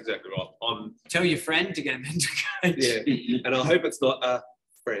 that's exactly right. Tell your friend to get a mental coach. Yeah, and I hope it's not a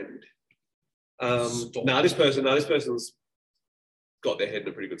friend. This person's got their head in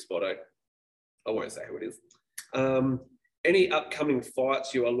a pretty good spot, eh? I won't say who it is. Any upcoming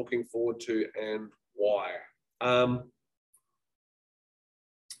fights you are looking forward to and why?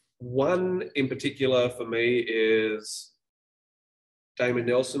 One in particular for me is Damon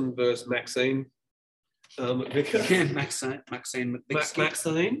Nelson versus Maxine. Maxine. Maxine.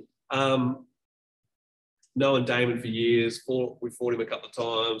 Knowing Damon for years, we fought him a couple of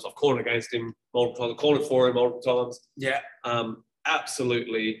times. I've called against him multiple times. I've called it for him multiple times. Yeah.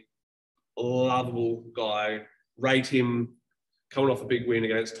 Absolutely lovable guy. Rate him coming off a big win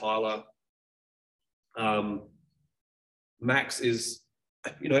against Tyler. Max is,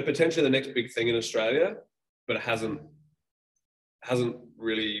 potentially the next big thing in Australia, but it hasn't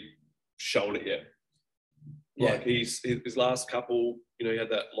really shown it yet. Yeah. Like his last couple, he had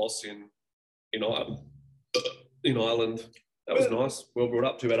that loss in Ireland. That was nice. Well brought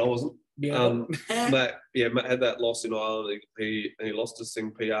up. Too bad I wasn't. Yeah. Matt had that loss in Ireland. He lost to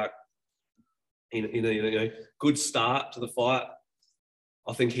Singh Piak. In a good start to the fight.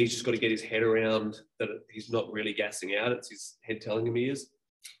 I think he's just got to get his head around that he's not really gassing out. It's his head telling him he is.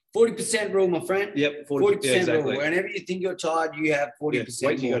 40% rule, my friend. Yep, 40% exactly. rule. Whenever you think you're tired, you have 40%.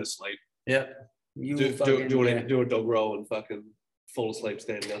 Wait till you go to sleep. Yeah. Do a dog roll and fucking fall asleep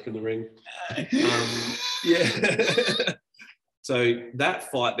standing up in the ring. So that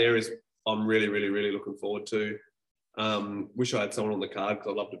fight there is, I'm really, really, really looking forward to. Wish I had someone on the card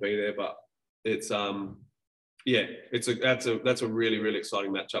because I'd love to be there, but it's that's a really, really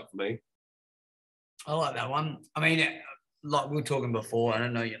exciting matchup for me. I like that one. I mean, like we were talking before, I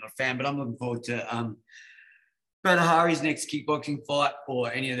don't know you're not a fan, but I'm looking forward to Badr Hari's next kickboxing fight,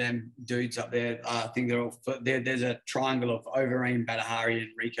 or any of them dudes up there. I think there's a triangle of Overeem, Badr Hari,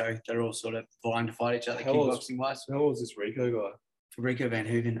 and Rico. They're all sort of vying to fight each other kickboxing wise. How old is this Rico guy? Rico Van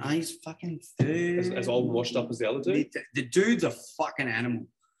Hooven. Oh, he's fucking third. As old and washed up as the other two? The dude's a fucking animal.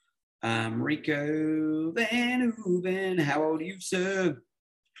 Rico Van Hooven. How old are you, sir?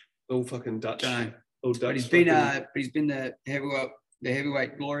 All fucking Dutch. All Dutch. But he's been the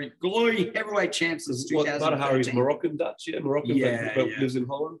heavyweight glory heavyweight champ since 2013. Badr Hari's Moroccan Dutch, Moroccan, but lives in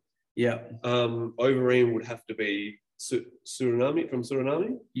Holland. Yeah. Overeem would have to be Suriname, from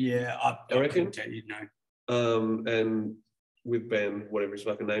Suriname. Yeah, I reckon. Tell you no. And with Ben, whatever his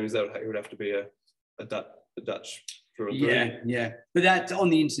fucking name is, it would have to be a Dutch. Yeah. But that's on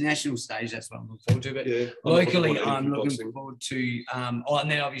the international stage. That's what I'm looking forward to. But locally, I'm looking forward to.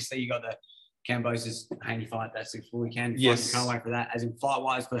 And then obviously you got the Kambosos Haney fight. That's the weekend. Yes, can't wait for that. As in fight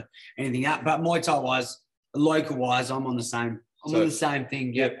wise, for anything up. But Muay Thai wise, local wise, I'm on the same. On the same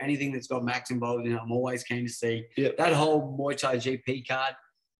thing. Yep. Anything that's got Max involved in it, I'm always keen to see. Yep. That whole Muay Thai GP card.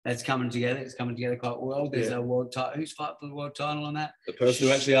 That's coming together. It's coming together quite well. There's a world title. Who's fighting for the world title on that? The person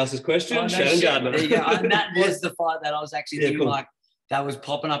who actually asked this question, Shannon Gardner. There you go. And that was the fight that I was actually thinking, like, that was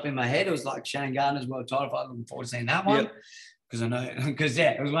popping up in my head. It was like Shannon Gardner's world title fight. Looking forward to seeing that one. Because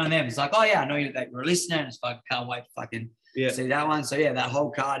it was one of them. It's like, oh yeah, I know that you're a listener, and it's like, can't wait to fucking see that one. So yeah, that whole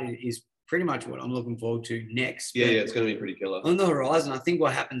card is pretty much what I'm looking forward to next. Yeah, it's going to be pretty killer. On the horizon, I think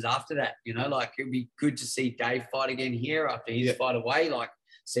what happens after that, like it'd be good to see Dave fight again here after his fight away. Like,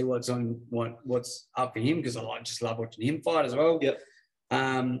 see what's up for him, because I just love watching him fight as well. Yep.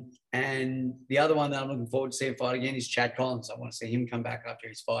 And the other one that I'm looking forward to seeing fight again is Chad Collins. I want to see him come back after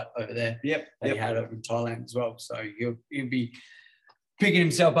his fight over there. Yep. That he had over in Thailand as well. So he'll be picking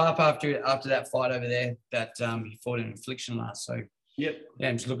himself up after that fight over there that he fought in Affliction last. So yeah,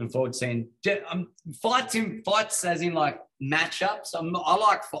 I'm just looking forward to seeing fights as in like matchups.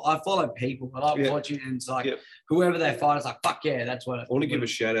 I follow people. I like watching, and it's like whoever they fight, it's like fuck yeah, that's what. I want to give a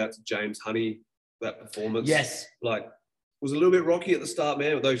shout out to James Honey. That performance, yes, like was a little bit rocky at the start,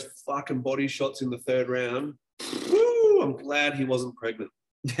 man, with those fucking body shots in the third round. Woo! I'm glad he wasn't pregnant.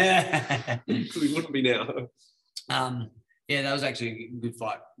 Because he wouldn't be now. Yeah, that was actually a good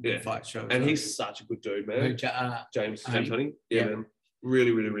fight. Good fight show. And he's such a good dude, man. James Honey. Yeah, man.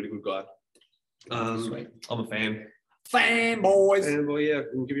 Really, really, really good guy. Sweet. I'm a fan. Fanboys. Fanboy, yeah. I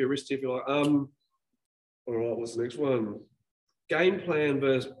can give you a wrist if you like. All right, what's the next one? Game plan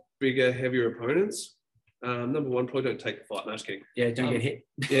versus bigger, heavier opponents. Number one, probably don't take the fight. No, just kidding. Yeah, don't get hit.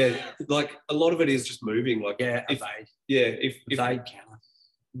 Yeah, like a lot of it is just moving. Like evade. If evade counter.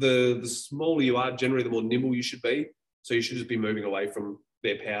 The smaller you are, generally the more nimble you should be. So you should just be moving away from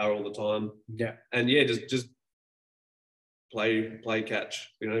their power all the time. Yeah. And just play catch,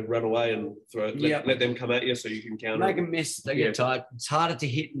 run away and let them come at you so you can counter. Make them miss, they get tired. It's harder to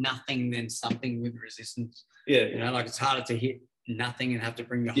hit nothing than something with resistance. Yeah. It's harder to hit nothing and have to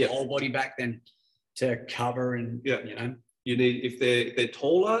bring your whole body back than to cover and, You need, if they're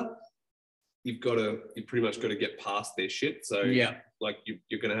taller, you pretty much got to get past their shit. So you're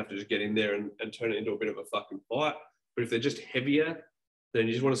going to have to just get in there and turn it into a bit of a fucking fight. But if they're just heavier, then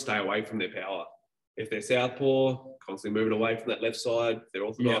you just want to stay away from their power. If they're southpaw, constantly moving away from that left side. If they're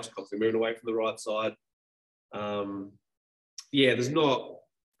orthodox, constantly moving away from the right side. There's not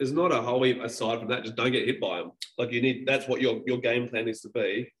a whole heap aside from that. Just don't get hit by them. Like that's what your game plan is to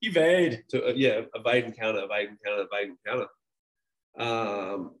be. Evade. Evade and counter, evade and counter, evade and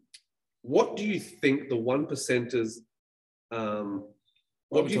counter. What do you think the 1%ers?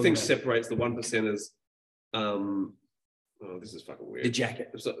 What do you think separates the 1%ers? Oh, this is fucking weird. The jacket.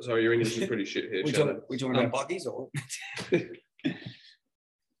 Sorry, your English is pretty shit here. We talking about buggies or? Okay,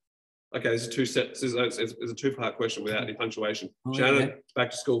 this is two sets. It's a two-part question without any punctuation. Shannon, back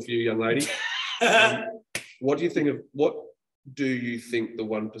to school for you, young lady. What do you think the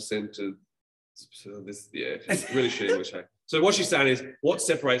 1%ers? So it's really shit English. Hey? So what she's saying is, what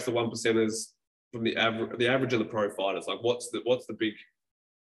separates the 1%ers from the average of the pro fighters? Like, what's the big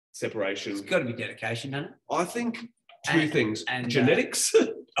separation? It's got to be dedication, hasn't it? I think two things: genetics.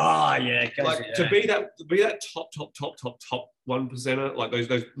 To be that top 1%er, like those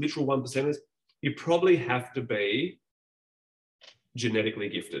literal 1%ers, you probably have to be genetically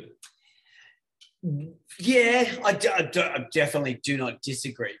gifted. Yeah, I definitely do not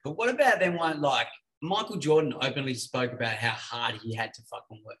disagree. But what about them one like Michael Jordan openly spoke about how hard he had to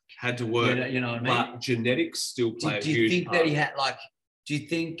fucking work. Had to work. You know what I mean? But genetics still play a huge part. Do you think that he had do you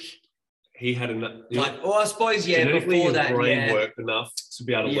think he had enough? I suppose, before that, brain worked enough to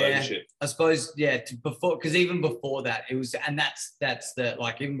be able to learn shit. I suppose, because even before that, it was, and that's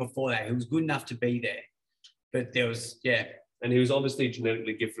even before that, he was good enough to be there. But there was, And he was obviously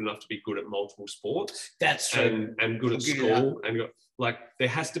genetically gifted enough to be good at multiple sports. That's true. And good at school. And there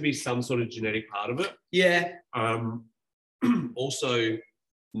has to be some sort of genetic part of it. Yeah. Also,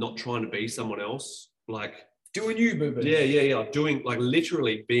 not trying to be someone else. Doing you, boo-boo. Yeah. Doing,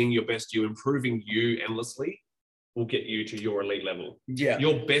 literally being your best you, improving you endlessly will get you to your elite level. Yeah.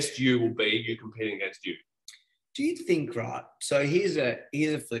 Your best you will be you competing against you. Do you think, right? So here's a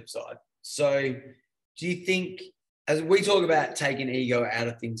flip side. So do you think, as we talk about taking ego out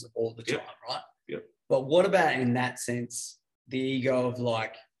of things all the time, right? Yep. But what about in that sense, the ego of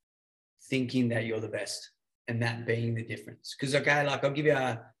thinking that you're the best and that being the difference? Because, I'll give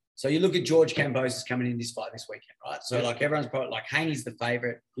you so you look at George Kambosos coming in this fight this weekend, right? So everyone's probably Haney's the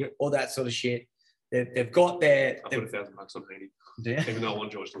favorite, all that sort of shit. They've got their. I put $1,000 on Haney. Yeah. Even though I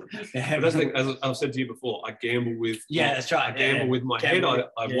want George to win. But that's the thing, as I've said to you before, I gamble with. Yeah, that's right. I gamble with my head. I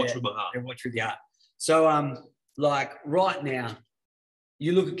watch with my heart. I watch with your heart. So right now,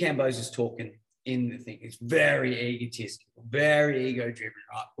 you look at Kambosos talking in the thing. It's very egotistical, very ego-driven,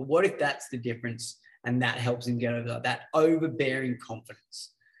 right? But what if that's the difference, and that helps him get over that overbearing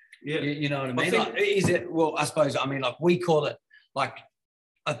confidence? Yeah, you know what I mean. Is it? Well, I suppose. We call it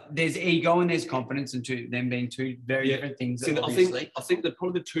there's ego and there's confidence, and them being two very different things. See, I think that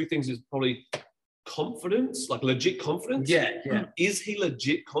probably the two things is probably confidence, legit confidence. Yeah. Is he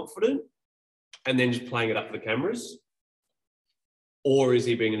legit confident, and then just playing it up for the cameras, or is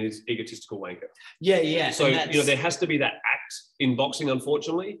he being an egotistical wanker? Yeah. So there has to be that act in boxing.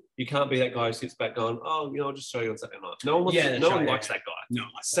 Unfortunately, you can't be that guy who sits back going, "Oh, I'll just show you on Saturday night." No one likes that guy. No,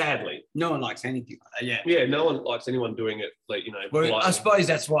 sadly, no one likes anything like that. Yeah. Yeah, no one likes anyone doing it. Well, I suppose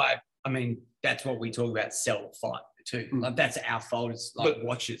that's why. That's what we talk about. Sell fight too. That's our fault. It's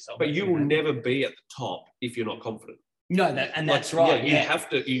watch it. But you will never be at the top if you're not confident. No, that's right. You have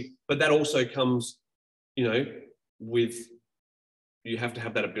to. But that also comes, with you have to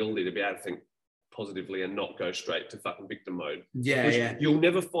have that ability to be able to think positively and not go straight to fucking victim mode. Yeah. You'll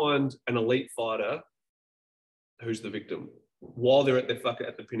never find an elite fighter who's the victim while they're at the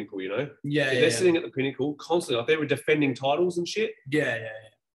pinnacle, Yeah. If they're sitting at the pinnacle constantly, they were defending titles and shit. Yeah.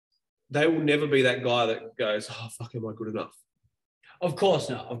 They will never be that guy that goes, "Oh, fuck, am I good enough?" Of course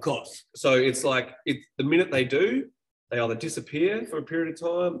not. Of course. So it's the minute they do, they either disappear for a period of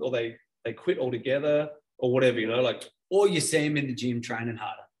time or they quit altogether or whatever, Or you see them in the gym training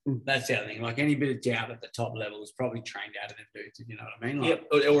harder. That's the other thing. Any bit of doubt at the top level is probably trained out of them dudes, if you know what I mean.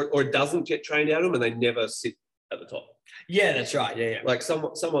 Or it doesn't get trained out of them and they never sit at the top. Yeah, that's right. Yeah.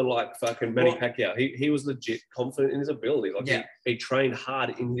 Someone like fucking Manny Pacquiao, he was legit confident in his abilities. He trained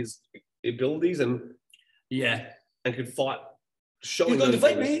hard in his abilities and could fight. You're going to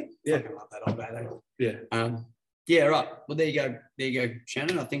defeat me? Yeah. I love that old guy. Yeah. Yeah, right. Well, there you go,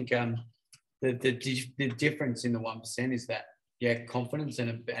 Shannon. I think the difference in the 1% is that confidence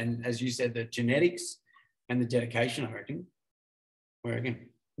and as you said, the genetics and the dedication. I reckon.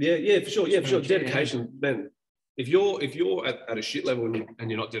 Yeah, for sure. Yeah, for sure. Dedication, man. If you're at a shit level and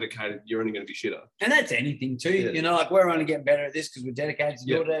you're not dedicated, you're only going to be shitter. And that's anything too. Yeah. You know, like we're only getting better at this because we're dedicated to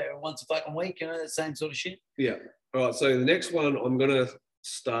do it once a fucking week. You know, that same sort of shit. Yeah. All right. So the next one, I'm going to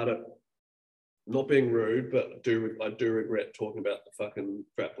start it. Not being rude, but I do regret talking about the fucking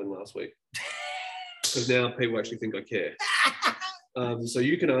grappling last week because now people actually think I care. So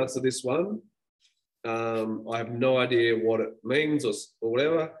you can answer this one. I have no idea what it means or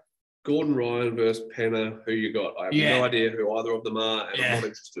whatever. Gordon Ryan versus Penner, who you got? I have no idea who either of them are, and I'm not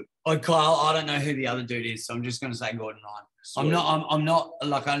interested. Oh, Kyle, I don't know who the other dude is, so I'm just going to say Gordon Ryan. Sweet. I'm not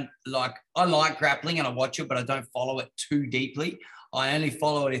I like grappling and I watch it, but I don't follow it too deeply. I only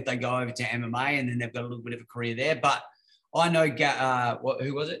follow it if they go over to MMA and then they've got a little bit of a career there. But I know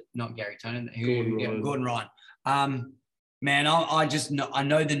who was it? Not Gary Tonin. Gordon Ryan. Man, I just know I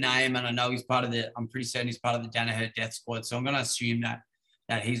know the name and I know he's part of I'm pretty certain he's part of the Danaher Death Squad. So I'm going to assume that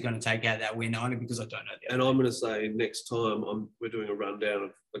he's going to take out that win only because I don't know the other. And I'm going to say next time we're doing a rundown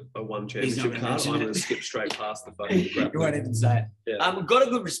of a one championship card, I'm going to skip straight past the fucking grappling. You won't even say it. Yeah. We've got a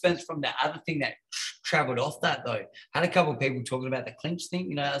good response from that other thing that travelled off that though. Had a couple of people talking about the clinch thing.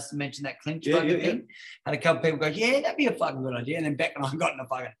 You know, I mentioned that clinch thing. Had a couple of people go, yeah, that'd be a fucking good idea. And then Beck and I got in a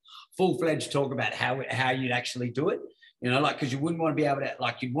fucking full-fledged talk about how you'd actually do it. You know, like, because you wouldn't want to be able to,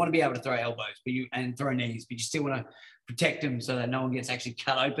 like, you'd want to be able to throw elbows, and throw knees, but you still want to protect them so that no one gets actually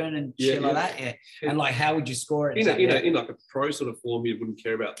cut open and shit like that. Yeah. And like, how would you score it? In like a pro sort of form, you wouldn't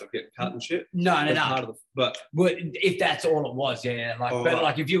care about getting cut and shit. No. But if that's all it was,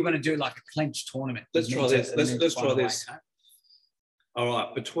 like if you were going to do like a clinch tournament, let's try this. Let's try this. You know? All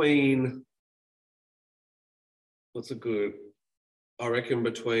right, between I reckon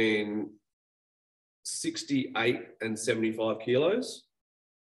between 68 and 75 kilos.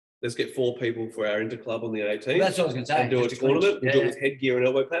 Let's get 4 people for our interclub on the 18th. Well, that's what I was going to say. And do a tournament. We'll do it with headgear and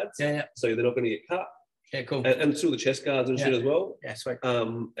elbow pads. Yeah. So they're not going to get cut. Yeah, cool. And still the chest guards and shit as well. Yeah, sweet.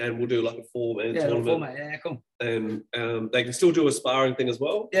 And we'll do like a 4-man tournament. Yeah, cool. And they can still do a sparring thing as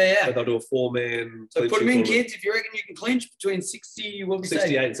well. Yeah. But they'll do a 4-man. So put them in, kids. If you reckon you can clinch between 68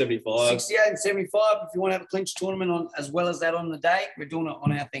 and 75. 68 and 75. If you want to have a clinch tournament on as well as that on the day, we're doing it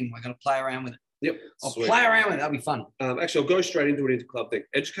on our thing. We're going to play around with it. Yep. I'll play around with it. That'll be fun. Actually, I'll go straight into an interclub thing.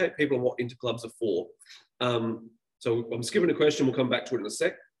 Educate people on what interclubs are for. So I'm skipping a question. We'll come back to it in a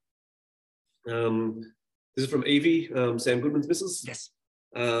sec. This is from Evie, Sam Goodman's missus. Yes.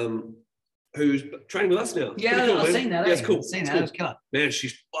 Who's training with us now. Yeah, cool, I've seen that. Yeah, it's cool. I've seen that. It was killer. Man,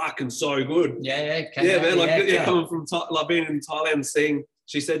 she's fucking so good. Yeah, man. Coming from like being in Thailand, seeing.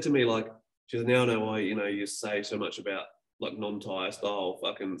 She said to me like, she said, now I know why you say so much about like non-Thai style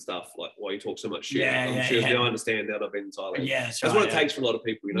fucking stuff, like why you talk so much shit. She goes, now I understand now that I've been in Thailand. Yeah, that's what it takes for a lot of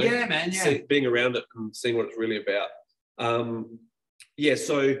people, you know. Yeah, man. Yeah. Being around it and seeing what it's really about.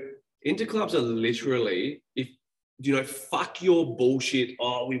 So interclubs are literally, fuck your bullshit.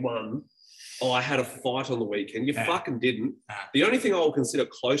 Oh, we won. Oh, I had a fight on the weekend. You fucking didn't. The only thing I will consider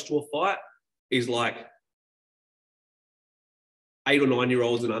close to a fight is like 8 or 9 year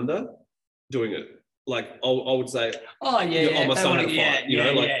olds and under doing it. Like I would say, oh my son had a fight,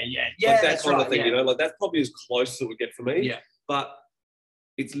 like that kind of thing, you know, like that's probably as close as it would get for me. Yeah. But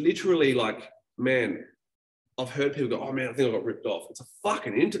it's literally like, man, I've heard people go, oh man, I think I got ripped off. It's a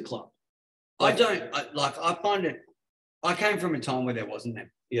fucking interclub. I find it. I came from a time where there wasn't them.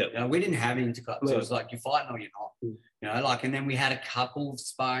 Yeah. You know, we didn't have interclubs. So it was like you're fighting or you're not. You know, like, and then we had a couple of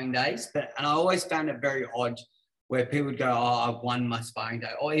sparring days, and I always found it very odd where people would go, oh, I've won my sparring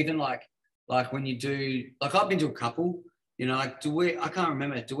day, or even like when you do, like I've been to a couple, you know, like I can't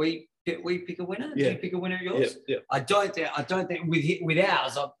remember, do we pick a winner? Yeah. Do you pick a winner of yours? Yeah. I don't think with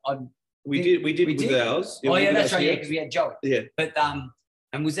ours, we did with ours. Yeah, that's right. Yeah, because we had Joey. Yeah. But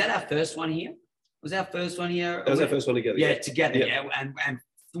and was that our first one here? Was our first one here? That was our first one together. Yeah, together. Yeah. And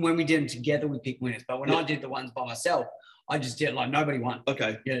when we did them together, we picked winners. But when I did the ones by myself, I just did like nobody won.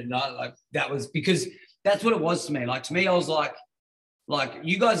 Okay. Yeah, no, like that was because that's what it was to me. Like to me, I was like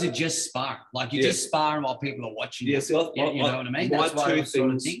you guys are just sparring. Like you're just sparring while people are watching. Yeah, you know what I mean? That's why I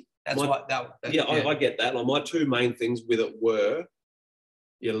sort of think. I get that. Like my 2 main things with it were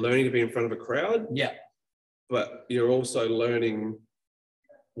you're learning to be in front of a crowd. Yeah. But you're also learning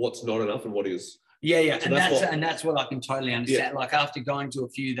what's not enough and what is. Yeah. So that's what I can totally understand. Yeah. Like after going to a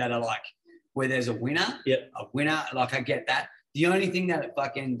few that are like where there's a winner, like I get that. The only thing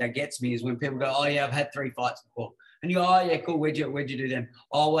that gets me is when people go, oh yeah, I've had 3 fights before. And you go, oh yeah, cool. Where'd you do them?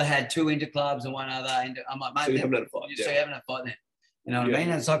 Oh, we had 2 interclubs and one other. I'm like, mate, so you haven't had a fight. So you haven't had a fight then. You know what I mean?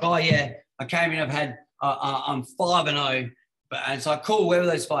 And it's like, oh yeah, I came in, I've had, I'm 5-0, and it's like, cool. Where were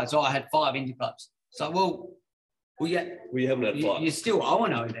those fights? Oh, I had 5 interclubs. So yeah, we haven't had a fight. You're still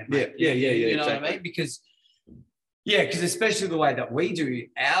 0-0 then, mate. Yeah. You know what I mean? Because especially the way that we do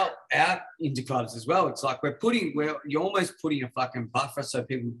our interclubs as well. It's like you're almost putting a fucking buffer so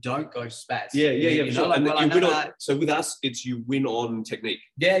people don't go spaz. Yeah. For sure. Like, and so with us, it's you win on technique.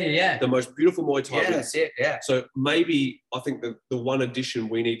 Yeah. The most beautiful Muay Thai. Yeah, that's it. Yeah. So maybe I think the one addition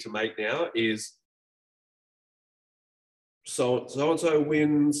we need to make now is so and so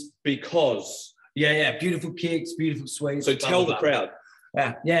wins because. Yeah. Beautiful kicks, beautiful sweeps. So tell the crowd.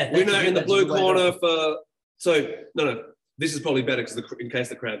 Yeah. Winner in the blue corner for. So no. This is probably better because in case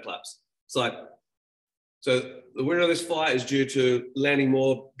the crowd claps. It's like, so the winner of this fight is due to landing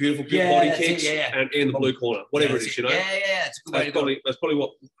more beautiful body kicks and in the blue corner, whatever it is, you know. Yeah. It's a good way to go. That's probably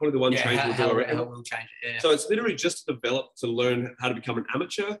the one change we'll do. I reckon. We'll change it. Yeah. So it's literally just to develop, to learn how to become an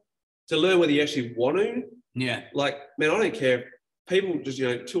amateur, to learn whether you actually want to. Yeah. Like, man, I don't care. People just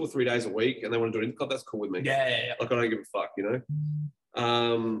 2 or 3 days a week and they want to do it in the club. That's cool with me. Yeah. Like I don't give a fuck,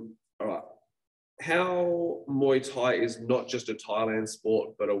 All right. How Muay Thai is not just a Thailand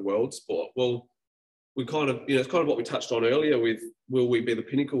sport, but a world sport. Well, we kind of, it's kind of what we touched on earlier with, will Thailand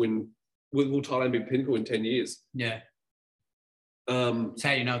be the pinnacle in 10 years? Yeah. It's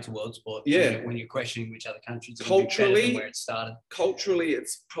how you know it's a world sport. Yeah. When you're questioning which other countries are culturally, than where it started. Culturally,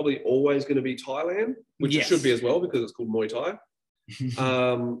 it's probably always going to be Thailand, which it should be as well because it's called Muay Thai.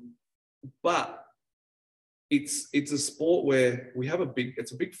 But it's a sport where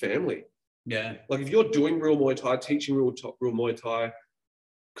it's a big family. Yeah. Like if you're doing real Muay Thai, teaching real Muay Thai,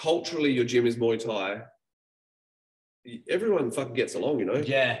 culturally your gym is Muay Thai, everyone fucking gets along,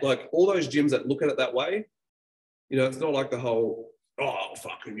 Yeah. Like all those gyms that look at it that way, it's not like the whole, oh,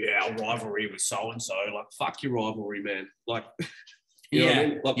 fucking yeah, our rivalry with so-and-so. Like, fuck your rivalry, man. Like, you know what I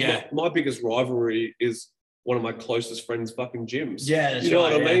mean? Like my biggest rivalry is one of my closest friends' fucking gyms. Yeah, that's you know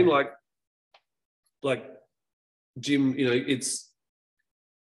right, what I mean? Like gym, it's,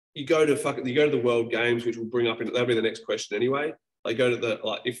 you go to the World Games, which will bring up, that'll be the next question anyway. Like go to the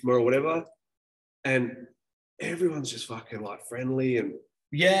IFMA or whatever, and everyone's just fucking like friendly and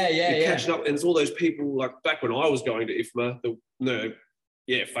catching up. And it's all those people like back when I was going to IFMA.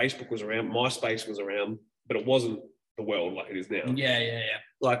 Facebook was around, MySpace was around, but it wasn't the world like it is now. Yeah.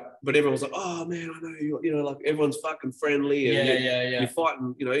 Like, but everyone was like, oh man, I know you. Like everyone's fucking friendly and you're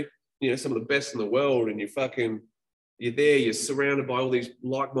fighting. Some of the best in the world, and you're there, you're surrounded by all these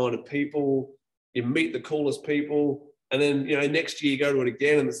like-minded people, you meet the coolest people, and then, next year you go to it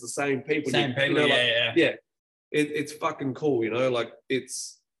again and it's the same people. It's fucking cool, like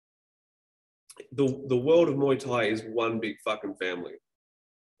it's, the world of Muay Thai is one big fucking family.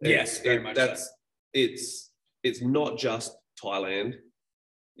 Yes, very much so. It's not just Thailand.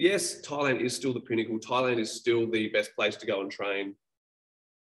 Yes, Thailand is still the pinnacle. Thailand is still the best place to go and train.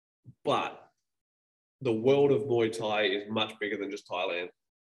 But the world of Muay Thai is much bigger than just Thailand.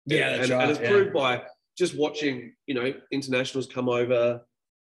 Yeah, that's right. And it's proved by just watching, internationals come over.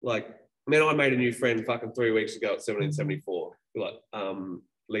 Like, man, I made a new friend fucking 3 weeks ago at 1774. Like,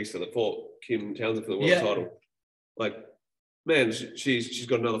 Lisa, that fought Kim Townsend for the world title. Like, man, she's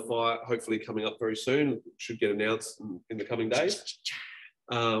got another fight hopefully coming up very soon. Should get announced in the coming days,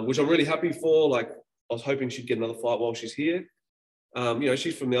 which I'm really happy for. Like, I was hoping she'd get another fight while she's here.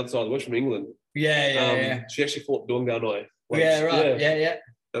 She's from the other side of the world, from England. Yeah. She actually fought Duong Dao Noi. Yeah.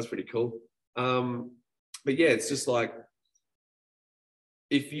 That's pretty cool. But yeah, it's just like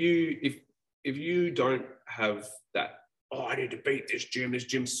if you don't have that, oh, I need to beat this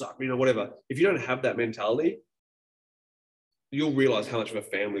gym sucks, whatever. If you don't have that mentality, you'll realize how much of a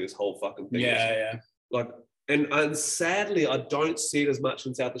family this whole fucking thing is. Yeah. Like, and sadly, I don't see it as much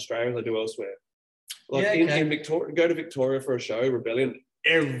in South Australia as I do elsewhere. Like in Victoria, go to Victoria for a show, Rebellion,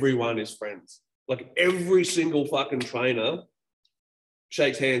 everyone is friends. Like every single fucking trainer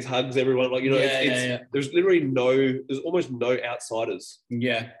shakes hands, hugs everyone. Like, there's literally there's almost no outsiders.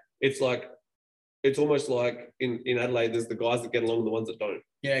 Yeah. It's almost like in Adelaide, there's the guys that get along and the ones that don't.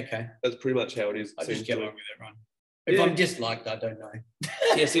 Yeah, okay. That's pretty much how it is. I just get along with everyone. If I'm disliked, I don't know.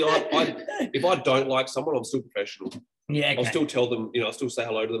 Yeah, see, if I don't like someone, I'm still professional. Yeah, okay. I'll still tell them, I'll still say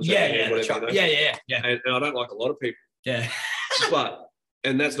hello to them. Whatever. Right. Yeah. And I don't like a lot of people. Yeah.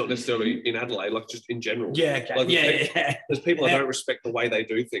 And that's not necessarily in Adelaide, like just in general. Yeah, okay. Like there's people I don't respect the way they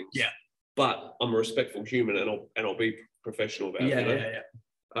do things. Yeah. But I'm a respectful human and I'll be professional about it.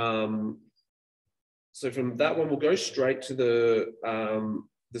 Yeah. So from that one, we'll go straight to the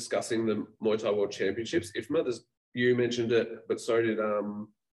discussing the Muay Thai World Championships. IFMA, you mentioned it, but so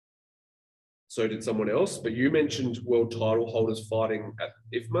did someone else. But you mentioned world title holders fighting at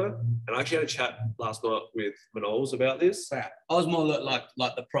IFMA, and I actually had a chat last night with Manols about this. Yeah. I was more like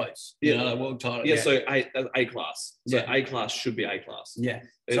the pros, you know, like world title. Yeah, so A class. So Yeah. A class should be A class. Yeah.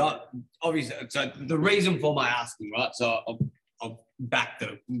 So obviously, so the reason for my asking, right? So I'll back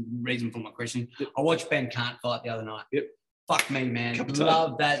the reason for my question. Yep. I watched Ben Cant fight the other night. Yep. Fuck me, man. Cup of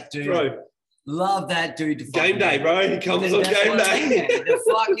Love that dude. Bro, Love that dude. To game day, bro. He comes on game day. The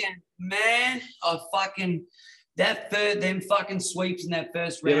fucking man, them fucking sweeps in that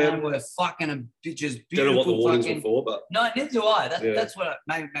first round were fucking just beautiful. Don't know what the warnings fucking, were for, but no, neither do I. That's what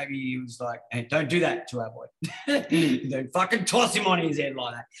maybe he was like, hey, don't do that to our boy. Don't fucking toss him on his head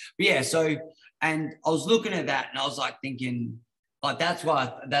like that. But yeah, so and I was looking at that and I was like thinking, like that's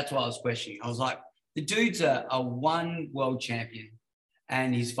why I was questioning. I was like, the dude's a one world champion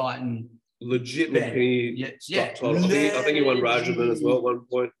and he's fighting legit Ben. McKinney Yeah. title. I think he won Rajaman as well at one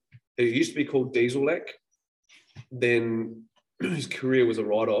point. He used to be called Dieselek. Then his career was a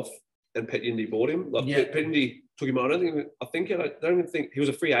write-off, and Pet Yindi bought him. Pet Yindi took him on. I don't even think he was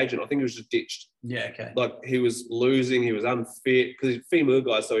a free agent. I think he was just ditched. Yeah, okay. Like he was losing, he was unfit because he's female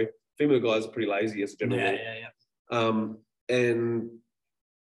guys. So female guys are pretty lazy as a general rule. Yeah. And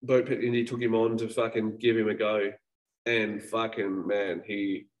Boat Pet Yindi took him on to fucking give him a go, and fucking man,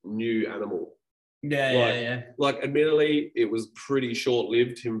 he knew animal. Yeah. Like, admittedly, it was pretty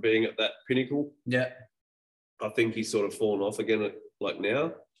short-lived, him being at that pinnacle. Yeah. I think he's sort of fallen off again, like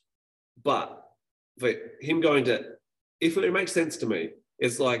now. But for him going to, if it makes sense to me,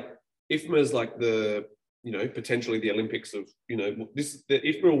 it's like IFMA's like the, you know, potentially the Olympics of, you know, the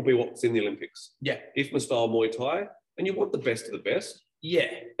IFMA will be what's in the Olympics. Yeah. IFMA style Muay Thai, and you want the best of the best. Yeah.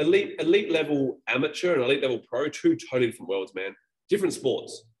 Elite level amateur and elite level pro, two totally different worlds, man. Different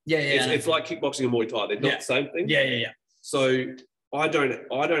sports. Yeah. It's like kickboxing and Muay Thai. They're not the same thing. Yeah. So I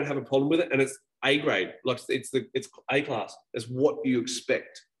don't have a problem with it, and it's A grade. Like it's A class. It's what you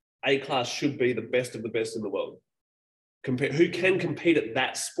expect. A class should be the best of the best in the world. Who can compete at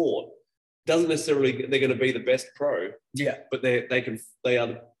that sport doesn't necessarily they're going to be the best pro. Yeah. But they are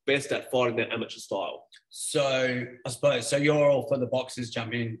the best at fighting that amateur style. So I suppose you're all for the boxers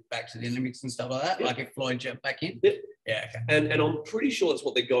jumping back to the Olympics and stuff like that. Yep. Like if Floyd jumped back in. Yep. Yeah. Okay. And I'm pretty sure that's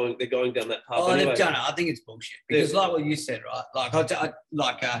what they're going down that path. Oh, anyway. they've done it. I think it's bullshit because, like what you said, right? Like I don't think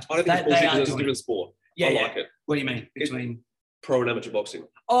it's bullshit because it's a different sport. Yeah, I like it. What do you mean between pro and amateur boxing?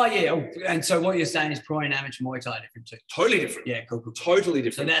 Oh yeah, and so what you're saying is pro and amateur Muay Thai are different too. Totally different. Yeah, cool. Totally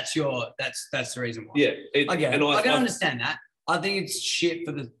So different. that's the reason why. Yeah, I can understand that. I think it's shit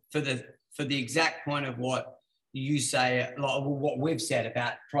for the exact point of what you say, like what we've said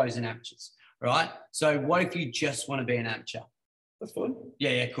about pros and amateurs, right? So what if you just want to be an amateur? That's fine.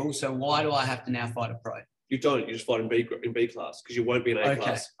 Yeah, cool. So why do I have to now fight a pro? You don't. You just fight in B class because you won't be in A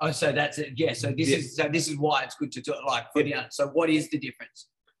class. Oh, so that's it. Yeah. So this is why it's good to do it. Like for the so what is the difference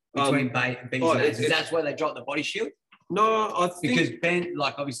between B's and A's? Is that's where they drop the body shield? No, I think because Ben,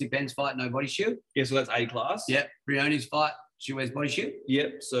 like obviously Ben's fight no body shield. Yeah, so that's A class. Yep. Brioni's fight, she wears body shield.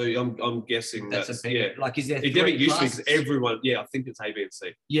 Yep. So I'm guessing that's a big, like is there? It never used to because everyone. Yeah, I think it's A, B, and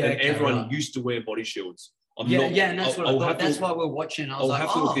C. Yeah. And everyone used to wear body shields. And that's what I thought. That's why we're watching. I'll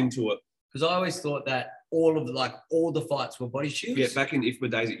have to look into it because I always thought that all the fights were body shields. Yeah, back in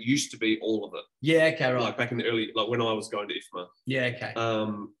IFMA days, it used to be all of it. Yeah, okay, right. Like back in the early, like when I was going to IFMA. Yeah, okay.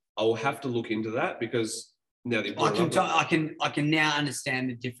 I'll have to look into that because now I can now understand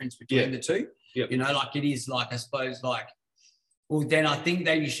the difference between the two. Yeah. You know, like it is like I suppose like. Well, then I think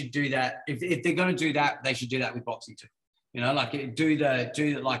that you should do that if they're going to do that, they should do that with boxing too. You know, like do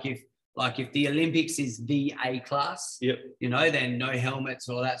the like if the Olympics is the A class, you know, then no helmets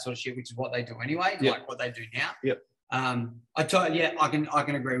or that sort of shit, which is what they do anyway, like what they do now. Yep. I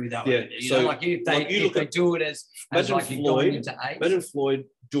can agree with that. Yeah. One. You know, like if they do it as like Floyd, going into A. Imagine Floyd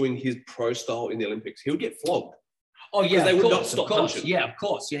doing his pro style in the Olympics. He would get flogged. Oh yeah, they would not stop punching. Yeah, of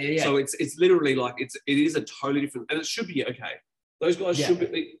course. Yeah. So it's literally like it is a totally different, and it should be okay. Those guys should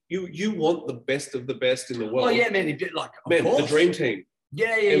be. You want the best of the best in the world. Oh yeah, man. Like the dream team.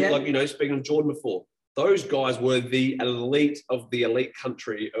 Yeah. Like, you know, speaking of Jordan before, those guys were the elite of the elite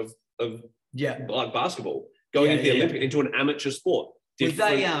country of like basketball going into the Olympic into an amateur sport.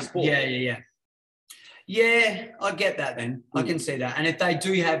 Sport. Yeah, I get that then. I can see that. And if they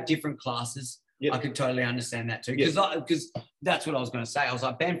do have different classes, I could totally understand that too. Because that's what I was going to say. I was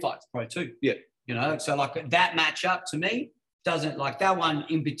like, Ben fights pro too. Yeah. You know, so like that matchup to me, doesn't like that one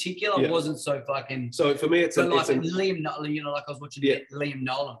in particular wasn't so fucking. So for me, it's Liam Nolan. You know, like I was watching Liam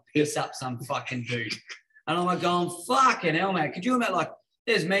Nolan piss up some fucking dude, and I'm like going, fucking hell, man. Could you imagine? Like,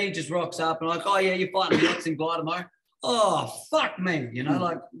 there's me just rocks up and like, oh yeah, you're fighting the next in Glider. Oh fuck me, you know,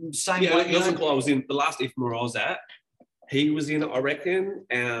 like same. Yeah, way, I was in the last IFMA I was at. He was in it, I reckon.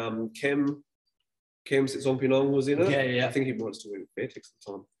 Kem Sitsompinong was in it. Yeah. I think he wants to win Fairtex at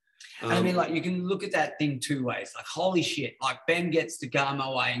the time. And I mean, like, you can look at that thing two ways. Like, holy shit, like, Ben gets to go my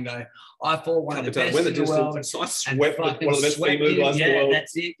way and go, I fought one of the best in the world. I swept one of the best female guys in the world.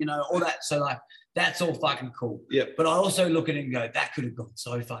 That's it, you know, all that. So, like, that's all fucking cool. Yeah. But I also look at it and go, that could have gone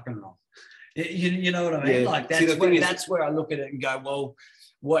so fucking wrong. You know what I mean? Yeah. Like, that's where I look at it and go, well,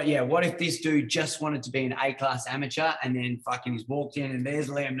 what if this dude just wanted to be an A-class amateur and then fucking he's walked in and there's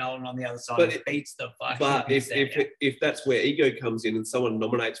Liam Nolan on the other side and beats the fucking. But if that's where ego comes in and someone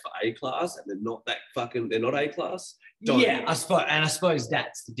nominates for A-class and they're not A-class. Yeah, I suppose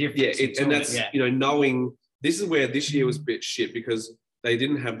that's the difference. Yeah, and that's you know, knowing this is where this year was a bit shit because they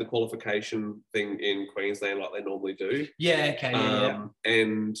didn't have the qualification thing in Queensland like they normally do. Yeah, okay,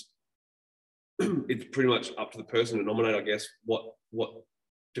 and it's pretty much up to the person to nominate, I guess, what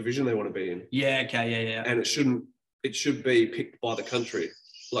division they want to be in. Yeah, okay, yeah. And it should be picked by the country,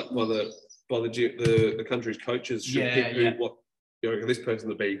 like by the country's coaches should pick what, you know, this person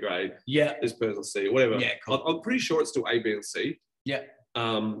the B grade, this person C, whatever. Yeah, cool. I'm pretty sure it's still A, B, and C. Yeah.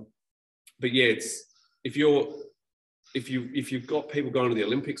 But yeah, it's if you've got people going to the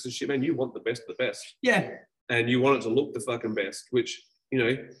Olympics and shit, man, you want the best of the best. Yeah. And you want it to look the fucking best, which, you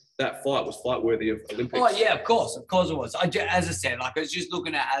know, that fight was fight worthy of Olympics. Oh yeah, of course it was. As I said, like I was just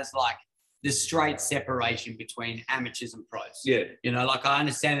looking at it as like the straight separation between amateurs and pros. Yeah, you know, like I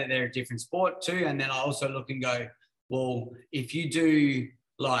understand that they're a different sport too, and then I also look and go, well, if you do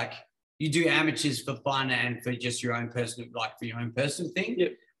amateurs for fun and for just your own personal, like for your own personal thing,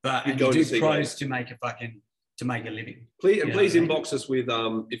 but you do pros to make a living. Please inbox us with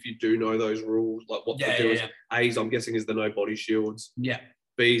if you do know those rules, like what to do. A's, I'm guessing, is the no body shields. Yeah.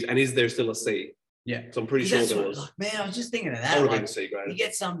 B's, and is there still a C? Yeah. So I'm pretty sure there was. Like, man, I was just thinking of that. I would have been a C grade. You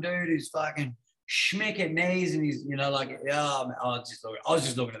get some dude who's fucking schmicking knees and he's, you know, like, I was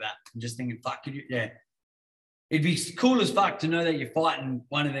just looking at that and just thinking, fuck, it'd be cool as fuck to know that you're fighting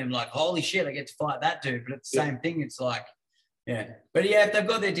one of them, like, holy shit, I get to fight that dude. But it's the same thing. It's like, But yeah, if they've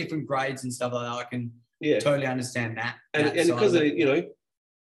got their different grades and stuff like that, I can totally understand that. And because of, you know,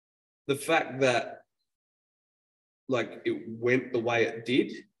 the fact that, like, it went the way it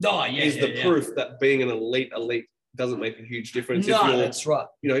did is the proof that being an elite doesn't make a huge difference. No, that's right.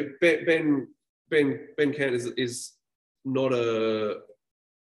 You know, Ben Cant is not a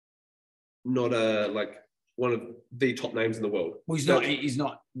like one of the top names in the world. Well, he's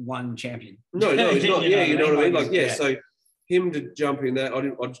not one champion. No, he's not. Yeah, you know what I mean? Like, so him to jump in there, I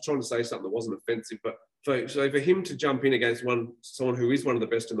was trying to say something that wasn't offensive, but so for him to jump in against someone who is one of the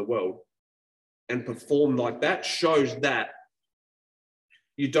best in the world and perform like that shows that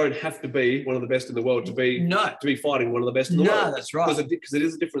you don't have to be one of the best in the world to be fighting one of the best in the world. No, that's right. Because it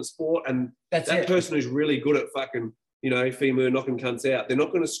is a different sport, and that person who's really good at fucking, you know, femur knocking cunts out, they're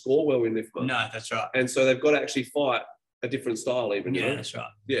not going to score well in IFMA. No, that's right. And so they've got to actually fight a different style, even. Yeah, you know? that's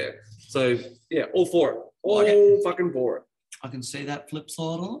right. Yeah. So all for it. All fucking for it. I can see that flip side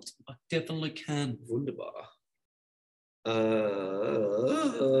on it. I definitely can. Wunderbar. Here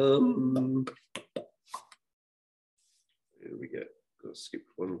we go. Got to skip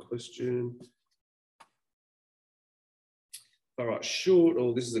one question. All right.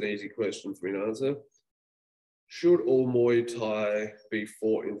 This is an easy question for me to answer. Should all Muay Thai be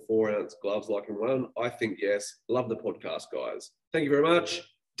fought in 4-ounce gloves like in one? I think yes. Love the podcast, guys. Thank you very much.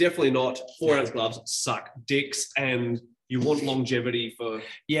 Definitely not. 4-ounce gloves suck dicks, and you want longevity for.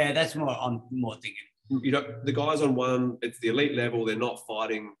 Yeah, that's what I'm more thinking. You know, the guys on one, it's the elite level. They're not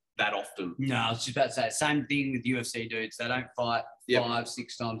fighting that often. No, I was just about to say, same thing with UFC dudes. They don't fight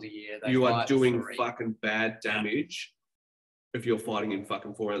 5-6 times a year. You are doing fucking bad damage if you're fighting in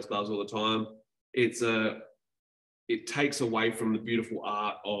fucking 4-ounce gloves all the time. It takes away from the beautiful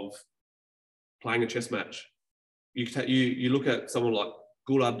art of playing a chess match. You look at someone like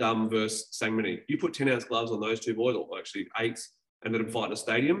Gulab Dam versus Sangmani. You put 10-ounce gloves on those two boys, or actually 8s, and let them fight in a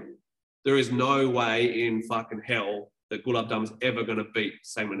stadium. There is no way in fucking hell that Gulab Dam's ever going to beat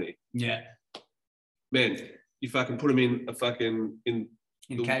Sangmani. Yeah. Man, you fucking put him in a fucking in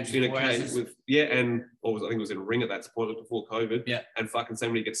a cage with and I think it was in a ring at that point before COVID. Yeah. And fucking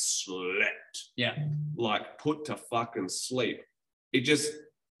Sangmani gets slept. Yeah. Like put to fucking sleep.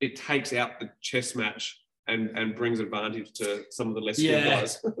 It takes out the chess match and brings advantage to some of the less skilled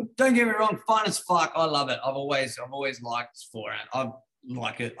guys. Don't get me wrong, fun as fuck. I love it. I've always liked 4-ounce. I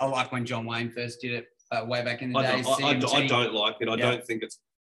like it. I like when John Wayne first did it way back in the day. I don't like it. I don't think it's.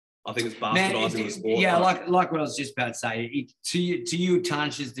 I think it's bastardizing the sport. Yeah, like what I was just about to say. To you, it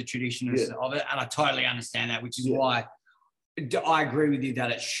tarnishes the traditionalists of it, and I totally understand that, which is why I agree with you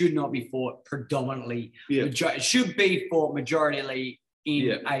that it should not be fought predominantly. It should be fought majoritarily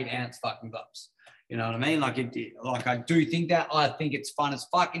in 8-ounce fucking gloves. You know what I mean? Like I do think that. I think it's fun as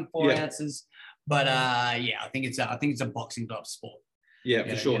fucking 4 ounces, but I think it's a boxing glove sport. Yeah,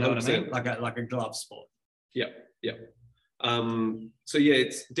 for sure. You know what I mean? Like a glove sport. Yeah. So yeah,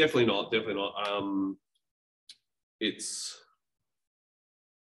 it's definitely not.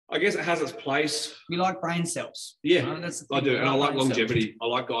 I guess it has its place. We like brain cells. Yeah, I do, and I like longevity. Cells. I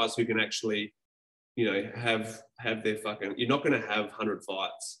like guys who can actually, have their fucking. You're not going to have 100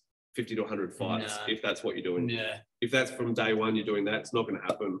 fights, 50 to 100 fights, if that's what you're doing. Yeah. If that's from day one, you're doing that. It's not going to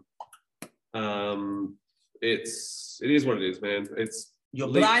happen. It is what it is, man. Your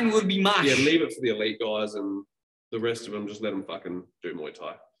brain will be mush. Yeah, leave it for the elite guys, and the rest of them just let them fucking do Muay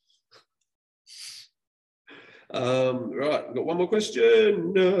Thai. Right, we've got one more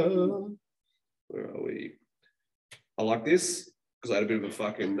question. Where are we? I like this because I had a bit of a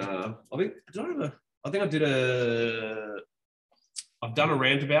fucking. I've done a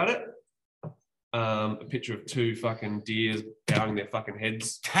rant about it. A picture of two fucking deers bowing their fucking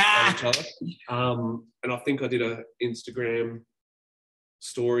heads at each other. And I think I did a Instagram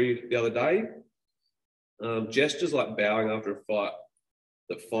story the other day. Gestures like bowing after a fight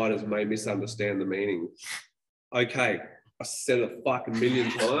that fighters may misunderstand the meaning. Okay, I said it a fucking million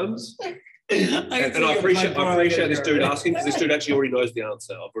times. And I appreciate this dude asking, because this dude actually already knows the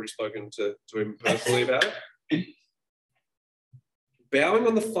answer. I've already spoken to him personally about it. Bowing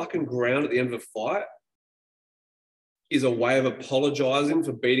on the fucking ground at the end of a fight is a way of apologizing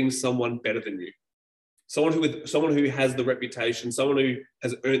for beating someone better than you. Someone who has the reputation, someone who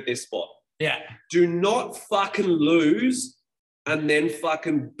has earned their spot. Yeah. Do not fucking lose and then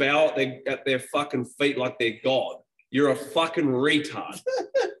fucking bow at their fucking feet like they're God. You're a fucking retard.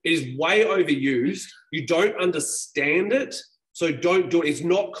 It is way overused. You don't understand it, so don't do it. It's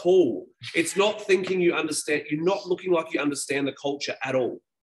not cool. It's not thinking you understand. You're not looking like you understand the culture at all.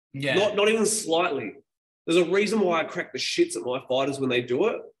 Yeah. Not even slightly. There's a reason why I crack the shits at my fighters when they do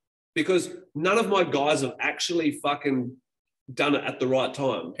it, because none of my guys have actually fucking done it at the right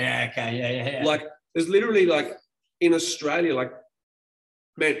time. Yeah, okay, yeah. Like, there's literally, like, in Australia, like,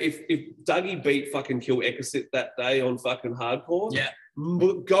 man, if Dougie beat fucking Kill Ekasit that day on fucking hardcore,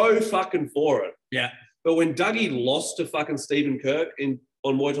 go fucking for it. Yeah. But when Dougie lost to fucking Stephen Kirk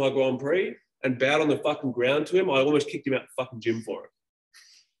on Muay Thai Grand Prix and bowed on the fucking ground to him, I almost kicked him out the fucking gym for it.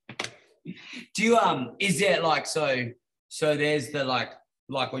 Do you, is there like, so there's the, like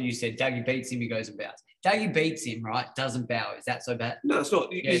what you said, Dougie beats him, he goes and bows. Dougie beats him, right? Doesn't bow. Is that so bad? No, it's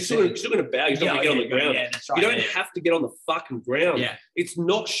not. You're still going to bow. You're not going to get on the ground. Yeah, that's right. You don't have to get on the fucking ground. Yeah. It's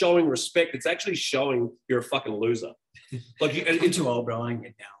not showing respect. It's actually showing you're a fucking loser. Like, I'm too old, bro. I ain't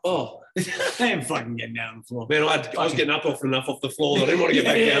getting down. Oh. I ain't fucking getting down on the floor. Man, I was getting up enough off the floor. I didn't want to get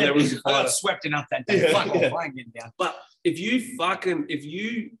back down there. I got swept enough that day. Fuck off. I ain't getting down. But if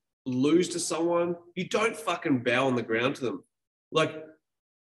you lose to someone, you don't fucking bow on the ground to them. Like,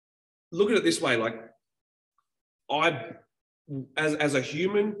 look at it this way. Like, as a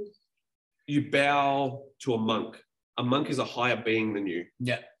human, you bow to a monk. A monk is a higher being than you.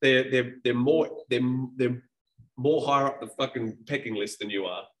 Yeah. They're more higher up the fucking pecking list than you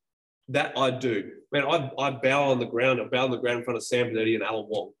are. That I do. Man, I bow on the ground. I bow on the ground in front of Sam Benetti and Alan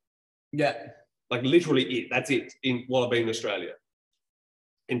Wong. Yeah. Like, literally it. That's it. While I've been in Australia.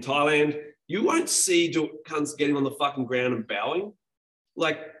 In Thailand, you won't see cunts getting on the fucking ground and bowing.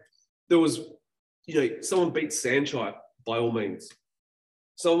 Like, there was, someone beat Sanchai, by all means.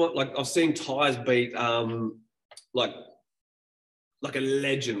 Someone, like, I've seen Thais beat, like a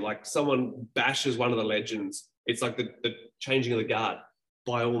legend. Like, someone bashes one of the legends. It's like the changing of the guard,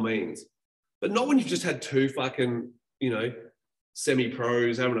 by all means. But not when you've just had two fucking,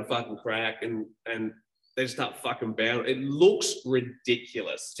 semi-pros having a fucking crack and they start fucking bowing. It looks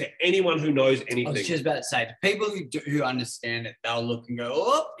ridiculous to anyone who knows anything. I was just about to say, to people who understand it, they'll look and go,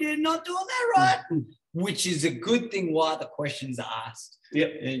 oh, you're not doing that right. Which is a good thing why the questions are asked. Yeah.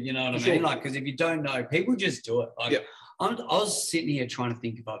 You know what I mean? Sure. Like, because if you don't know, people just do it. Like, I was sitting here trying to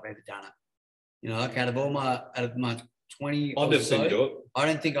think if I've ever done it. Like, out of my 20 I've never seen you do it. I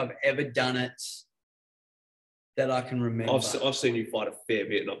don't think I've ever done it that I can remember. I've seen you fight a fair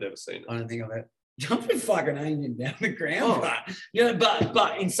bit and I've never seen it. I don't think I've ever. Jumping fucking hanging down the ground,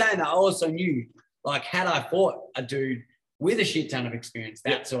 but in saying that, I also knew like had I fought a dude with a shit ton of experience,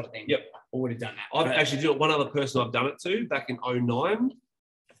 that sort of thing, I would have done that. I've actually done one other person I've done it to back in 2009,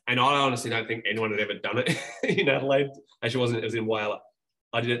 and I honestly don't think anyone had ever done it in Adelaide. Actually, it was in Whaler.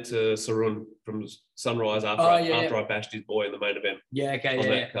 I did it to Sarun from Sunrise after I bashed his boy in the main event. Yeah, okay, on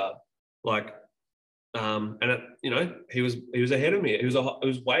that card. Like, and it, he was ahead of me. It was way ahead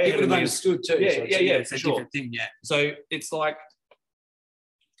of me. He would have understood too. Yeah, so it's a different thing. Yeah. So it's like,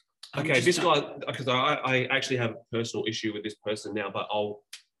 okay, this guy, because I actually have a personal issue with this person now, but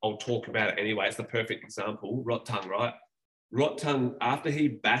I'll talk about it anyway. It's the perfect example. Rot Tongue, right? Rot Tongue, after he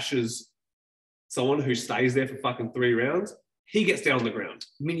bashes someone who stays there for fucking 3 rounds, he gets down on the ground.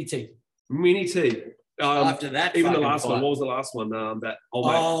 Mini T. After that, even the last one. What was the last one? That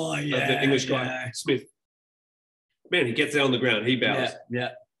old mate, the English guy, Smith. Man, he gets down on the ground. He bows.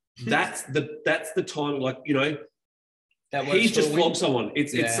 Yeah. That's the time. Like, you know, that he's just flogged someone.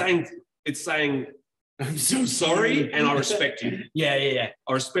 It's saying I'm so sorry and I respect you. Yeah.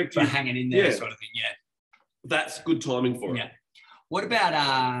 I respect for you hanging in there, sort of thing. Yeah. That's good timing for it. What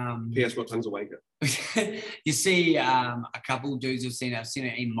about P.S. Rot Tongue's a waker. You see a couple of dudes I've seen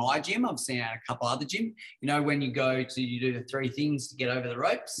it in my gym. I've seen it at a couple other gym. You know, when you do the 3 things to get over the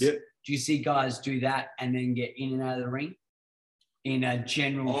ropes. Yeah. Do you see guys do that and then get in and out of the ring in a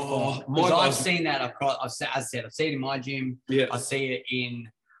general form? Because I've seen that across. I've seen it in my gym. Yeah. I see it in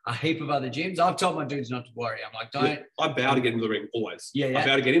a heap of other gyms. I've told my dudes not to worry. I'm like, don't. Yeah. I bow to get into the ring always. Yeah. I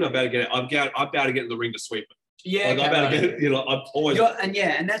bow to get in. I bow to get out. I bow to get in the ring to sweep it. Yeah, like, I better get, you know, I've always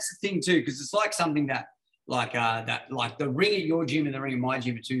and that's the thing too, because it's like something that like the ring at your gym and the ring at my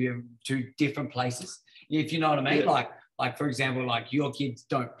gym are two different places. If you know what I mean, like for example, like your kids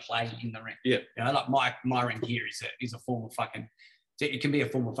don't play in the ring. Yeah, you know, like my ring here is a form of fucking. It can be a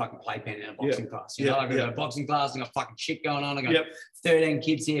form of fucking playpen in a boxing class. You know, like I got a boxing class, I got fucking shit going on. I got 13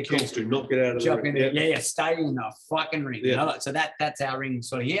 kids here. Kids do not get out of the ring. Yeah, stay in the fucking ring. You know? So that's our ring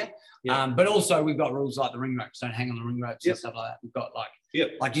sort of here. Yeah. But also we've got rules like the ring ropes. Don't hang on the ring ropes and stuff like that. We've got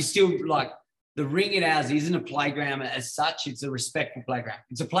like you still like the ring in ours isn't a playground as such. It's a respectful playground.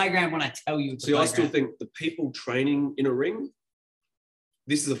 It's a playground when I tell you it's a playground. I still think the people training in a ring,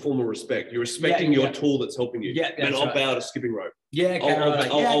 this is a form of respect. You're respecting your tool that's helping you. Yeah, and I'll bow to skipping rope. Yeah,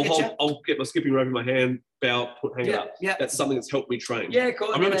 I'll get my skipping rope in my hand, bow, hang it up. Yeah. That's something that's helped me train. Yeah, cool.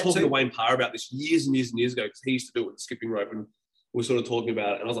 I remember talking to Wayne Parr about this years and years and years ago because he used to do it with the skipping rope and we were sort of talking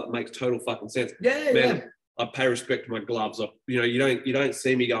about it. And I was like, makes total fucking sense. Man, I pay respect to my gloves. You don't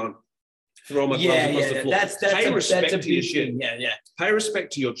see me going, throw my gloves across the floor. Pay respect to your shit. Yeah. Pay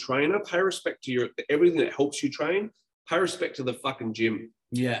respect to your trainer. Pay respect to everything that helps you train. Pay respect to the fucking gym.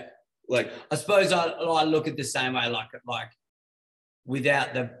 Yeah. Like, I suppose I look at the same way, like without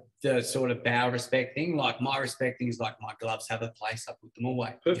the sort of bow respect thing, like my respect thing is like my gloves have a place, I put them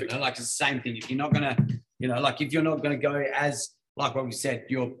away. Perfect. You know, like it's the same thing. If you're not gonna, if you're not gonna go as like what we said,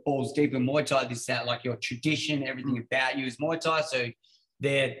 your balls deep in Muay Thai, this out like your tradition, everything about you is Muay Thai. So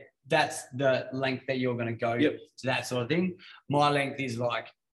that's the length that you're gonna go to that sort of thing. My length is like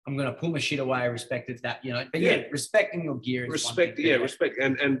I'm gonna pull my shit away, respect it that, you know. But respecting your gear is respect, respect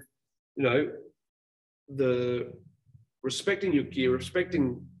and you know, the respecting your gear,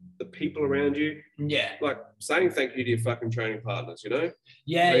 respecting the people around you. Yeah. Like saying thank you to your fucking training partners, you know?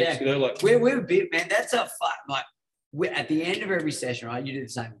 Yeah. You know, like we're a bit, man, that's a fun, like we're at the end of every session, right? You do the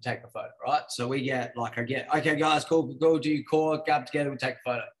same, take a photo, right? So we get okay, guys, cool, go do your core, go up together, we'll take a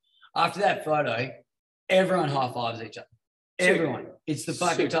photo. After that photo, everyone high fives each other. Everyone. It's the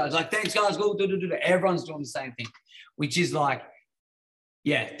fucking time. It's like, thanks, guys, cool, everyone's doing the same thing, which is like,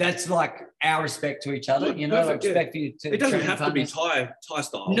 that's like our respect to each other, you know, perfect, like respect for you. It doesn't have to be Thai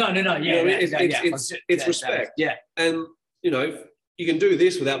style. No. It's respect. Yeah. And, you know, you can do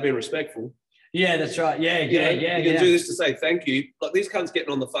this without being respectful. Yeah, that's right. Yeah. You can do this to say thank you. Like these cunts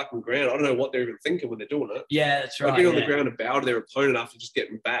getting on the fucking ground. I don't know what they're even thinking when they're doing it. Yeah, that's right. Like getting on the ground and bow to their opponent after just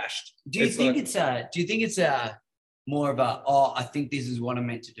getting bashed. Do you think it's more of a, I think this is what I'm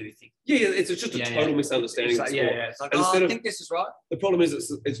meant to do thing? Yeah, it's just a total misunderstanding. It's like, it's like, I think this is right. The problem is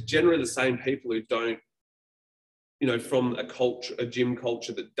it's generally the same people who don't, you know, from a gym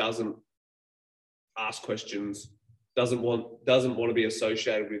culture that doesn't ask questions, doesn't want to be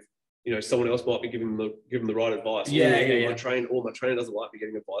associated with, you know, someone else might be giving them the right advice. My trainer doesn't like me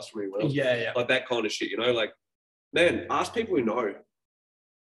getting advice from anyone else. Yeah. Like that kind of shit, you know, like, man, ask people who know.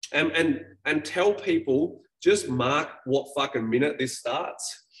 And tell people, just mark what fucking minute this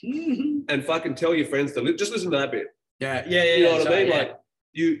starts and fucking tell your friends to just listen to that bit. Yeah. You know what I mean? Yeah. Like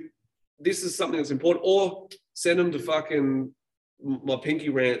this is something that's important, or send them to fucking my pinky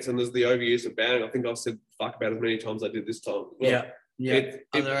rants and there's the overuse of bowing. I think I've said fuck about as many times as I did this time. Well. Yeah,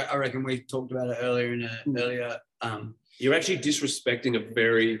 I reckon we talked about it earlier in a earlier. You're actually disrespecting a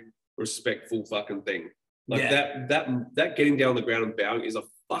very respectful fucking thing. Like that getting down on the ground and bowing is a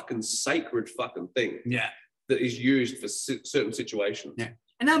fucking sacred fucking thing. Yeah. That is used for certain situations. Yeah.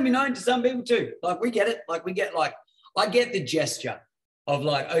 And that'll be known to some people too. Like we get it. Like we get I get the gesture of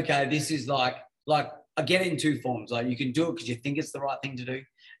like, okay, this is like I get it in two forms. Like you can do it because you think it's the right thing to do.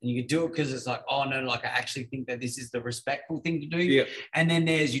 And you can do it because it's like, oh no, like I actually think that this is the respectful thing to do. Yeah. And then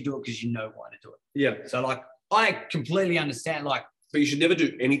there's you do it because you know why to do it. Yeah. So like I completely understand like. But you should never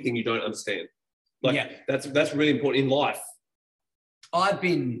do anything you don't understand. Like that's really important in life. I've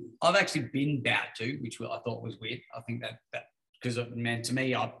actually been bowed to, which I thought was weird. I think that because man, to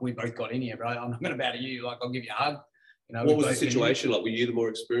me, we both got in here, bro. I'm not going to bow to you. Like I'll give you a hug. You know, what was the situation like? Were you the more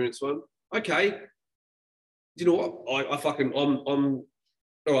experienced one? Okay. You know what? I'm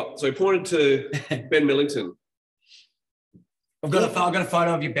all right. So he pointed to Ben Millington. I've got a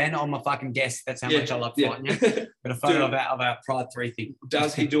photo of you, Ben, on my fucking desk. That's how much I love fighting you. Got a photo of our Pride 3 thing.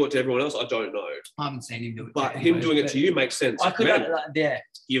 Does he do it to everyone else? I don't know. I haven't seen him do it. But him doing it to you makes sense. I could, yeah.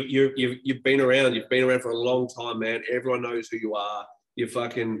 You've been around. You've been around for a long time, man. Everyone knows who you are. You've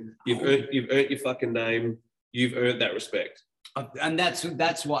earned your fucking name. You've earned that respect. And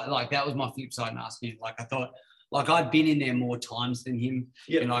that's what, like, that was my flip side in asking. Like, I thought, like, I'd been in there more times than him.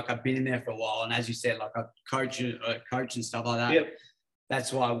 Yeah. And, like, I've been in there for a while. And as you said, like, I coach and stuff like that. Yeah.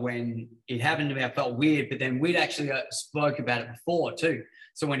 That's why when it happened to me, I felt weird. But then we'd actually spoke about it before, too.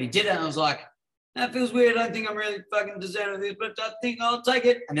 So when he did it, I was like, that feels weird. I don't think I'm really fucking deserving of this, but I think I'll take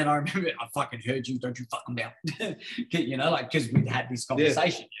it. And then I remember, I fucking heard you. Don't you fucking down. You know, like, because we'd had this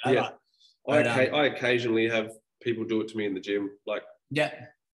conversation. Yeah. You know, yeah. Like, I occasionally have people do it to me in the gym. Like, yeah.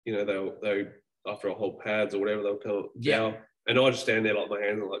 You know, they'll after I hold pads or whatever, they'll come down. And I just stand there like my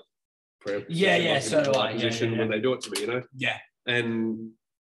hands are like prayer. Yeah. So do I. Position when they do it to me, you know? Yeah. And,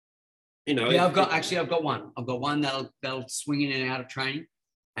 you know. Yeah, I've got one. I've got one that'll swing in and out of training.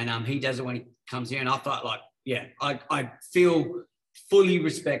 And he does it when he comes here. And I thought, like, yeah, I feel fully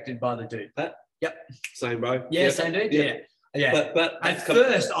respected by the dude. Yep. Same, bro. Yeah, same dude. Yeah. Yeah. But at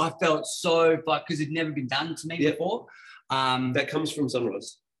first, I felt so fucked because it'd never been done to me before. That comes from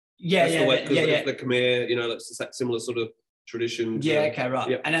Sunrise. Yeah. The Khmer, you know, that's that similar sort of tradition. Yeah, okay, right.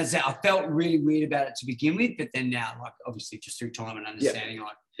 Yep. And as I felt really weird about it to begin with, but then now, like, obviously just through time and understanding,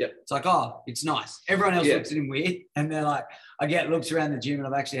 it's like, oh, it's nice. Everyone else looks at him weird. And they're like, I get looks around the gym and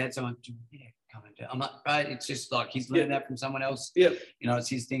I've actually had someone, come and do it. I'm like, right, it's just like he's learned that from someone else. Yeah. You know, it's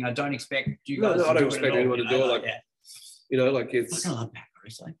his thing. I don't expect you guys to do it. No, I don't expect anyone to do it. Like, you know, like it's. I love Pat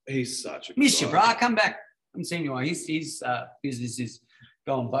Caruso. He's such a miss you, bro. Come back. I'm seeing you. His business is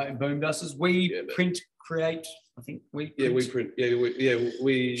going boom busters. We print, create. I think we. Print. Yeah, we print.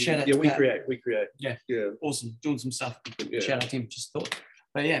 We. Shout out to Pat. We create. Yeah. Awesome. Doing some stuff. Shout out to him. Just thought.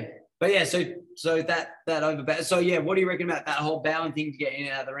 But yeah. So that over. So yeah, what do you reckon about that whole bowing thing to get in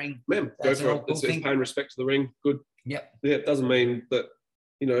and out of the ring? Man, go for it. It's paying respect to the ring. Good. Yep. Yeah, it doesn't mean that.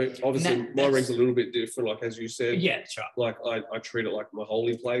 You know, obviously my ring's a little bit different, like as you said. Yeah, that's right. Like I treat it like my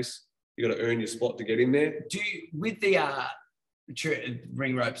holy place. You got to earn your spot to get in there. Do you, with the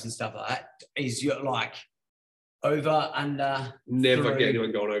ring ropes and stuff like that, is your like over, under? Never get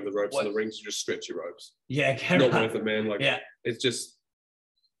anyone going over the ropes in the rings. You just stretch your ropes. Yeah, okay, not worth it, man. Like, it's just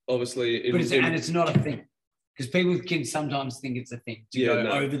obviously. And it's not a thing because people can sometimes think it's a thing to go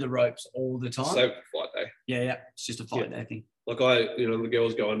over the ropes all the time. So fight day. Yeah, it's just a fight day thing. Like the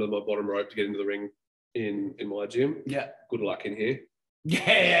girls go under my bottom rope to get into the ring in my gym. Yeah. Good luck in here.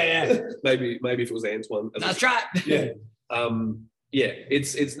 Yeah. maybe if it was Antoine. That's right. Yeah.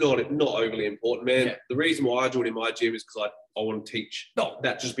 It's not overly important, man. Yeah. The reason why I do it in my gym is because I want to teach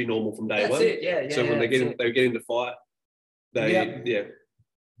that just be normal from day one. That's it. Yeah. So when they get into fight,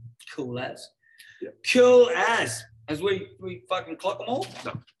 Cool as. Yeah. Cool as we fucking clock them all.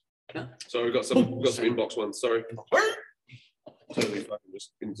 No. So we've got some inbox ones. Sorry. Totally fucking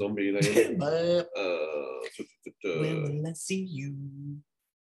just in zombie there. When will I see you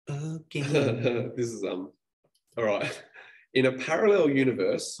again? This is all right. In a parallel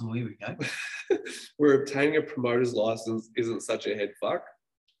universe, here we go. where obtaining a promoter's license isn't such a head fuck.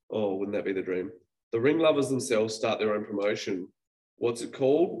 Oh, wouldn't that be the dream? The ring lovers themselves start their own promotion. What's it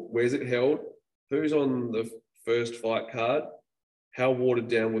called? Where's it held? Who's on the first fight card? How watered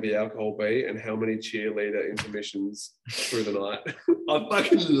down will the alcohol be, and how many cheerleader intermissions through the night? I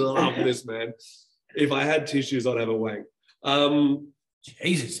fucking love this, man. If I had tissues, I'd have a wank.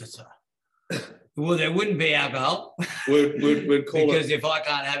 Jesus, that's well, there wouldn't be alcohol. We'd call because if I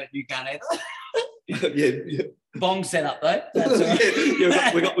can't have it, you can't either. Yeah. bong set up though. That's all right.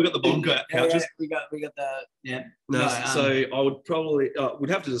 Yeah, we got the bong couches. Yeah, we got the No, so I would probably we'd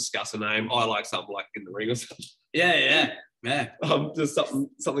have to discuss a name. I like something like In the Ring or something. Yeah. Just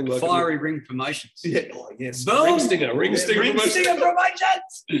something like Fiery Ring Promotions. Yeah. Oh yes. Boom. Ring Stinger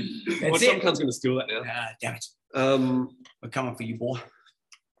Promotions. That's Some cunt's going to steal that now. Damn it. We're coming for you, boy.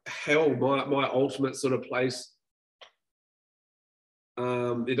 Hell, my ultimate sort of place.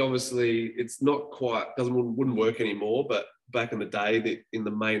 It's not quite wouldn't work anymore, but back in the day, in the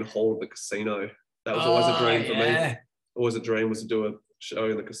main hall of the casino, that was always a dream for me. Always a dream was to do a show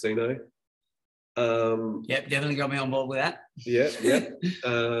in the casino. Yep, definitely got me on board with that. Yeah.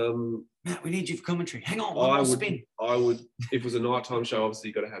 Matt, we need you for commentary. Hang on, one more spin. I would, if it was a nighttime show, obviously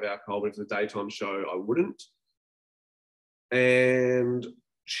you've got to have alcohol, but if it's a daytime show, I wouldn't. And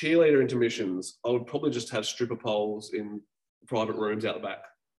cheerleader intermissions, I would probably just have stripper poles in private rooms out the back.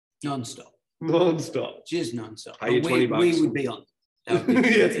 Non-stop. Just non-stop. Pay you $20. We would be on.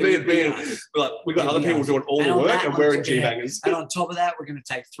 It's being like we've got other people doing all the work and we're in G-bangers. And on top of that, we're going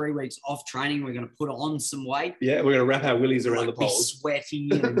to take 3 weeks off training. We're going to put on some weight. Yeah, we're going to wrap our willies around the poles. Sweaty.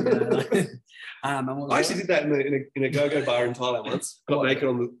 And, I actually did that in a go-go bar in Thailand once. Got naked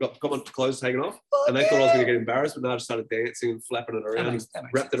got my clothes taken off, and they thought I was going to get embarrassed, but no, I just started dancing and flapping it around,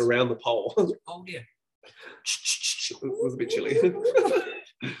 wrapped it around the pole. Oh dear. It was a bit chilly.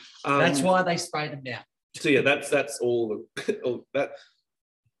 That's why they sprayed them down. So yeah, that's all that.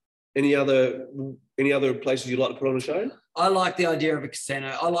 Any other places you'd like to put on a show? I like the idea of a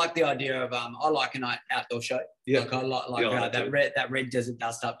casino. I like the idea of I like a night outdoor show. Yeah, like I like that red desert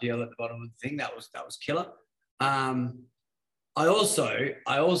dust up deal at the bottom of the thing. That was killer. I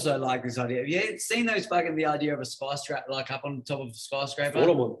also like this idea. Yeah, seen those fucking the idea of a skyscraper, like up on top of a skyscraper.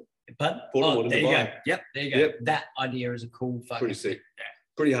 Fordham one. Pardon? There you go. Yep, there you go. Yep. That idea is a cool fucking. Pretty sick. Yeah.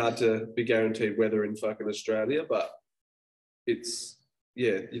 Pretty hard to be guaranteed weather in fucking Australia, but it's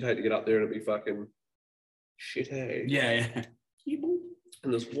you'd hate to get up there and it'd be fucking shit. Hey. Yeah.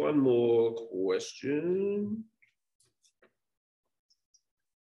 And there's one more question.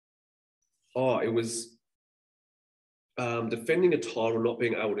 Oh, it was defending a title, not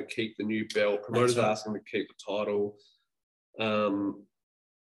being able to keep the new belt. Promoters asking to keep the title.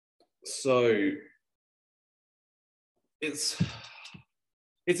 So it's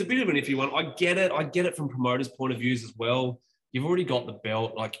a bit of an iffy one. I get it from promoters' point of views as well. You've already got the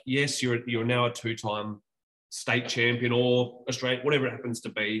belt. Like, yes, you're now a 2-time state champion or Australian, whatever it happens to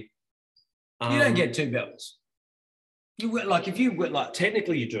be. You don't get 2 belts. If you were like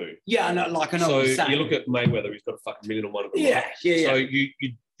technically you do. Yeah, I know. Like I know. So what you're saying. you look at Mayweather, he's got a fucking $1 million. Yeah. So you.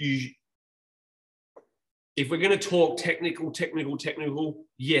 If we're going to talk technical,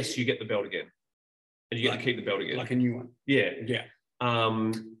 yes, you get the belt again, and you get to keep the belt again, like a new one. Yeah.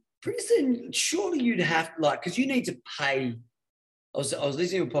 Pretty soon, surely you'd have because you need to pay. I was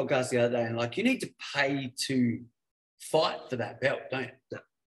listening to a podcast the other day, and you need to pay to fight for that belt, don't you? No.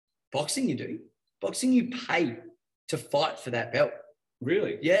 Boxing, you do. Boxing, you pay to fight for that belt.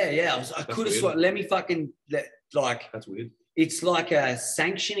 Really? Yeah. I could have sworn. Let me fucking That's weird. It's like a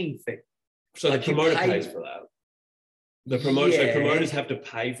sanctioning fee. So the promoter pays for that. So promoters have to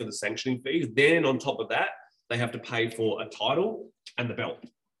pay for the sanctioning fees. Then on top of that, they have to pay for a title and the belt.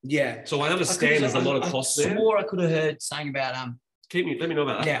 Yeah. So I understand there's a lot of costs there. I swore I could have heard saying about let me know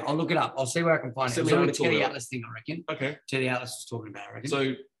about that. Yeah, I'll look it up. I'll see where I can find it. It was on the Teddy Atlas thing, I reckon. Okay. Teddy Atlas was talking about it, I reckon.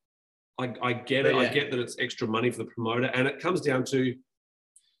 So I get it. Yeah. I get that it's extra money for the promoter. And it comes down to,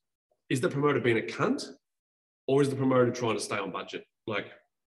 is the promoter being a cunt or is the promoter trying to stay on budget?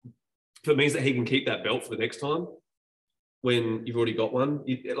 If it means that he can keep that belt for the next time when you've already got one,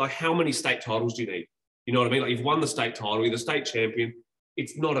 how many state titles do you need? You know what I mean? You've won the state title, you're the state champion.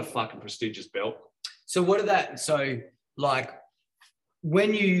 It's not a fucking prestigious belt. So what are that? So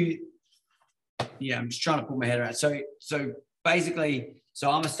when you, I'm just trying to put my head around. So basically,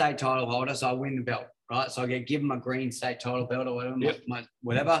 I'm a state title holder, so I win the belt, right? So I get given my green state title belt or whatever, yep.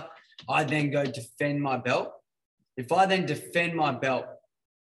 Whatever. I then go defend my belt. If I then defend my belt,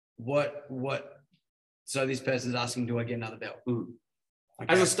 what? So this person's asking, do I get another belt? Mm.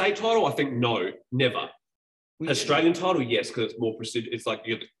 Okay. As a state title, I think no, never. Australian title, yes, because it's more prestigious. It's like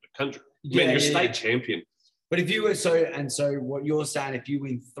you're the country. You're state champion. But if you were so what you're saying, if you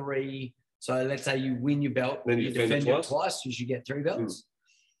win 3, so let's say you win your belt, then you defend it twice, you should get 3 belts.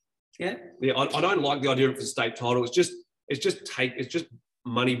 Mm. Yeah. I don't like the idea of the state title. It's just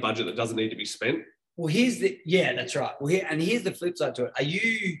money budget that doesn't need to be spent. Well, that's right. Well, here's the flip side to it. Are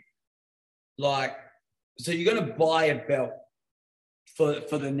you so you're going to buy a belt for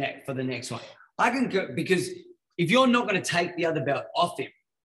the next one? I can go, because if you're not going to take the other belt off him,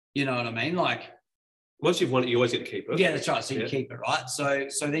 you know what I mean? Once you've won it, you always get to keep it. Yeah, that's right. So you keep it, right? So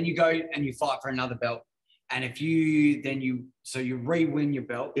then you go and you fight for another belt. And if you re-win your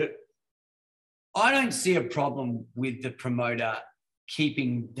belt. Yep. I don't see a problem with the promoter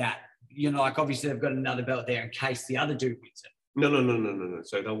keeping that. Like obviously they've got another belt there in case the other dude wins it. No.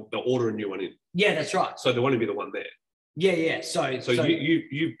 So they'll order a new one in. Yeah, that's right. So there won't be the one there. Yeah. So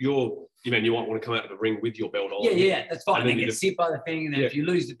you might want to come out of the ring with your belt on. Yeah, that's fine. And then get sit by the thing, and then if you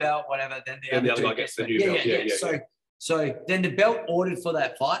lose the belt, whatever, then the other guy gets the new belt. Yeah. So then the belt ordered for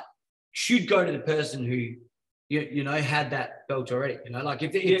that fight should go to the person who had that belt already. Like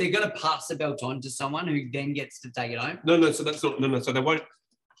if they're going to pass the belt on to someone who then gets to take it home. No. So that's not. No. So they won't.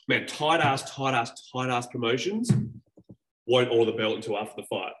 Man, tight ass promotions won't order the belt until after the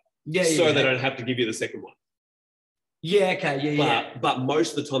fight. So they don't have to give you the second one. Yeah, okay, yeah. But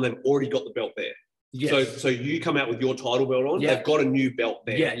most of the time they've already got the belt there. Yes. So you come out with your title belt on, they've got a new belt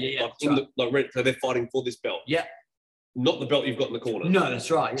there. Yeah. So they're fighting for this belt. Yeah. Not the belt you've got in the corner. No, that's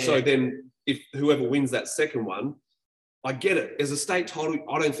right. Yeah, so then if whoever wins that second one, I get it. As a state title,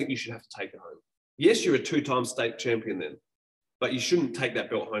 I don't think you should have to take it home. Yes, you're a 2-time state champion then, but you shouldn't take that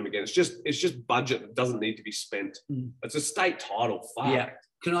belt home again. It's just budget that doesn't need to be spent. It's a state title. Fuck. Yeah.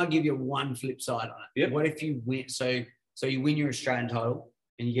 Can I give you one flip side on it? Yep. What if you win? So you win your Australian title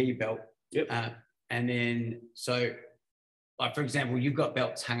and you get your belt. Yep. And then like for example, you've got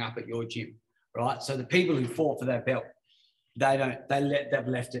belts hung up at your gym, right? So the people who fought for that belt, they've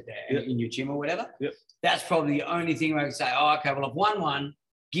left it there in your gym or whatever. Yep. That's probably the only thing where I would say, oh, okay, well I've won one.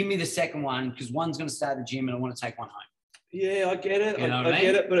 Give me the second one because one's going to stay at the gym and I want to take one home. Yeah, I get it. I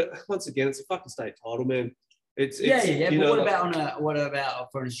get it, but once again, it's a fucking state title, man. It's But what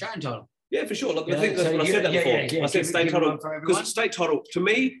about for an Australian title? Yeah, for sure. I think that's what I said that before. I said state title because state title to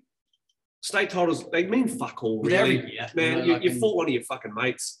me, state titles they mean fuck all, really. Man, you fought one of your fucking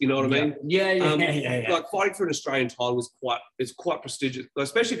mates. You know what I mean? Yeah. Like fighting for an Australian title is quite prestigious,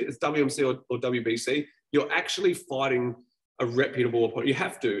 especially if it's WMC or WBC. You're actually fighting a reputable opponent. You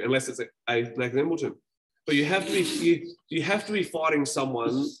have to, unless it's a Nathan Embleton. But you have to be fighting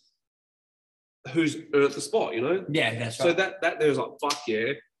someone who's earned the spot, Yeah, that's right. So that there's like fuck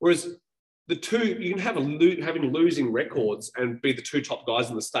yeah. Whereas the two, you can have having losing records and be the two top guys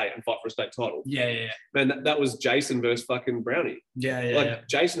in the state and fight for a state title. Yeah. Man, that was Jason versus fucking Brownie.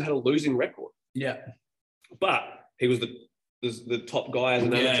 Jason had a losing record. Yeah. But he was the top guy as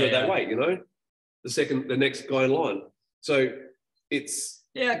an amateur at that weight, the next guy in line. So it's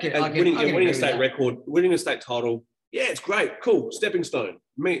winning a state record, winning a state title. Yeah, it's great, cool, stepping stone.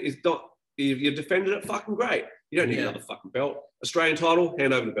 It's not. If you defended it, fucking great. You don't need another fucking belt. Australian title,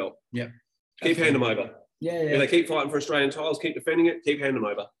 hand over the belt. Yeah, keep handing them over. Yeah. If they keep fighting for Australian titles, keep defending it, keep handing them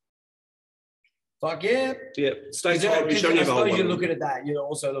over. Fuck yeah. Yeah, state title. I suppose you're looking at that. You're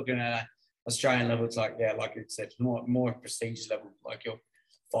also looking at Australian level. It's like like you said, more prestigious level. Like you're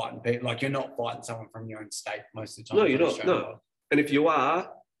fighting people. Like you're not fighting someone from your own state most of the time. No, you're not. No. And if you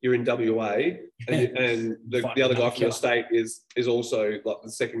are, you're in WA, and the other guy from the state is also like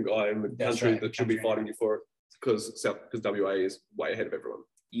the second guy in the country that should be fighting you for it because WA is way ahead of everyone.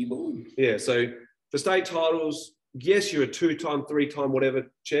 Yeah, so the state titles, yes, you're a 2-time, 3-time,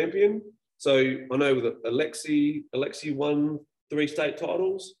 whatever champion. So I know with Alexi won 3 state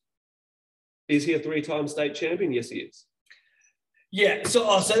titles. Is he a 3-time state champion? Yes, he is. Yeah, so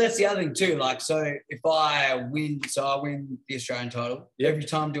that's the other thing too. Like, so if I win the Australian title, every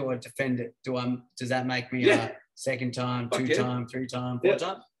time do I defend it? Does that make me a second time, 2-time, 3-time,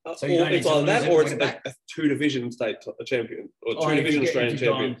 4-time? So you don't need to lose that, it, or it's a 2-division state champion or 2-division Australian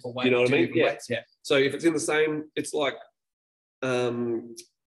champion. You know what I mean? Yeah. So if it's in the same, it's like Kaylee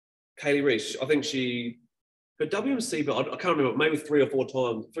Reese. I think her WMC, but I can't remember. Maybe 3 or 4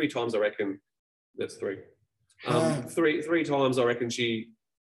 times. 3 times, I reckon. That's 3. 3 times, I reckon I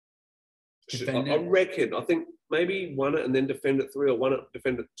think maybe won it and then defended 3 or won it,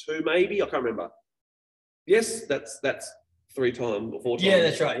 defended 2, maybe. I can't remember. Yes, that's 3 times or 4 times. Yeah,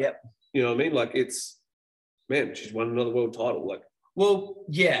 that's right. Yep. You know what I mean? Like she's won another world title. Like, well,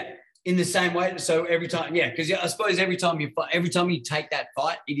 yeah, in the same way. So every time, because I suppose every time you take that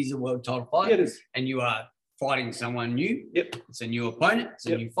fight, it is a world title fight. Yeah, it is. And you are fighting someone new. Yep. It's a new opponent. It's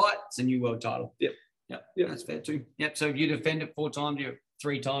a new fight. It's a new world title. Yep. Yeah, that's fair too. Yep. So if you defend it 4 times, you're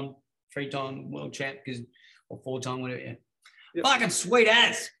 3-time world champ or 4-time, whatever. Yeah. Yep. Fucking sweet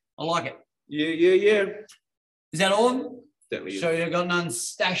ass. I like it. Yeah. Is that all? Definitely. So you got none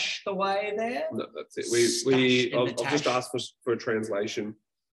stashed away there? No, that's it. I've just asked for a translation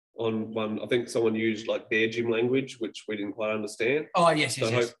on one. I think someone used like their gym language, which we didn't quite understand. Oh yes.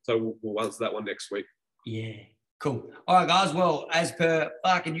 So we'll answer that one next week. Yeah. Cool. All right, guys. Well, as per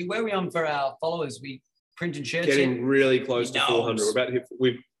where are we on for our followers? printing shirts. Getting really close to He 400. knows. We're about to hit,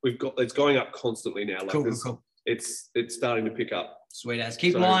 we've got, it's going up constantly now. Like Cool. it's starting to pick up. Sweet as.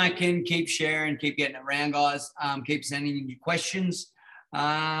 Keep liking, keep sharing, keep getting it around, guys. Keep sending in your questions.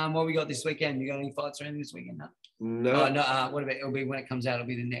 What we got this weekend? You got any fights or anything this weekend? No. What about it'll be when it comes out? It'll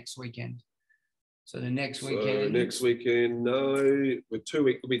be the next weekend. So the next weekend. No. We'll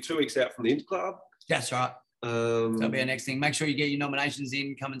be 2 weeks out from the Interclub. That's right. That'll be our next thing. Make sure you get your nominations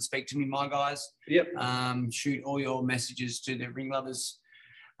in. Come and speak to me, my guys. Yep. Shoot all your messages to the Ring Lovers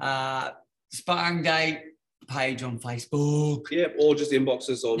Sparring Day page on Facebook. Yep. Or just inbox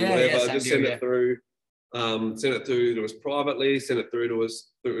us on whatever. Just send it through. Send it through to us privately. Send it through to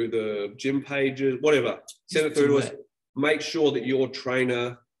us through the gym pages. Whatever. Send it through to us. Make sure that your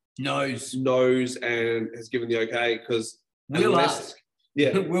trainer knows and has given the okay, because we'll ask.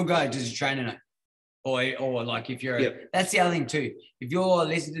 Yeah. We'll go. Does your trainer know? Or like if you're that's the other thing too. If you're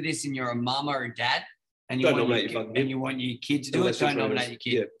listening to this and you're a mama or a dad and you want your kids to do it, don't nominate your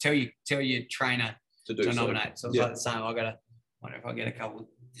kid. Yeah. Tell your trainer to nominate. So it's like the same. I wonder if I get a couple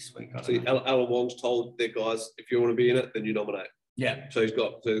this week. Alan Wong's told their guys, if you want to be in it, then you nominate. Yeah. So he's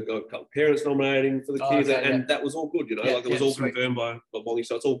got a couple of parents nominating for the kids, and that was all good, you know. It was all confirmed by Wongy,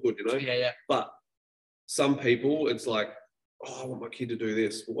 so it's all good, you know. Yeah. But some people, it's like, I want my kid to do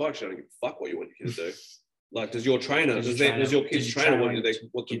this. Well, actually, I don't give a fuck what you want your kid to do. Like, does your trainer, does your kid's trainer want them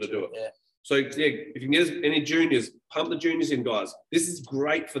to do it? Yeah. So, if you can get any juniors, pump the juniors in, guys. This is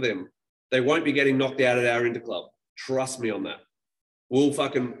great for them. They won't be getting knocked out at our Interclub. Trust me on that.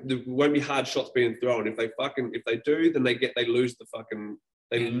 There won't be hard shots being thrown. If they do, then they lose the bout.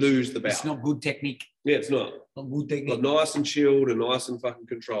 It's not good technique. Yeah, it's not. Not good technique. But nice and chilled and nice and fucking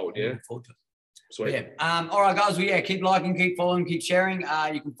controlled, yeah? Sweet. Yeah. All right, guys. Well, keep liking, keep following, keep sharing.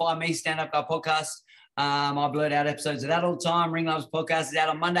 You can find me, Stand Up Guy Podcast. I blurt out episodes of that all the time. Ring Loves Podcast is out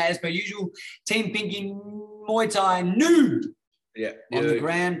on Monday, as per usual. Team Pinky Muay Thai nude. Yeah. On the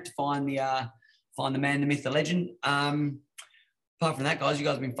gram to find the man, the myth, the legend. Apart from that, guys, you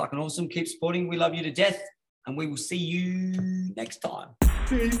guys have been fucking awesome. Keep supporting. We love you to death. And we will see you next time.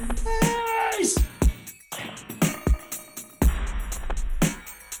 Peace. Peace.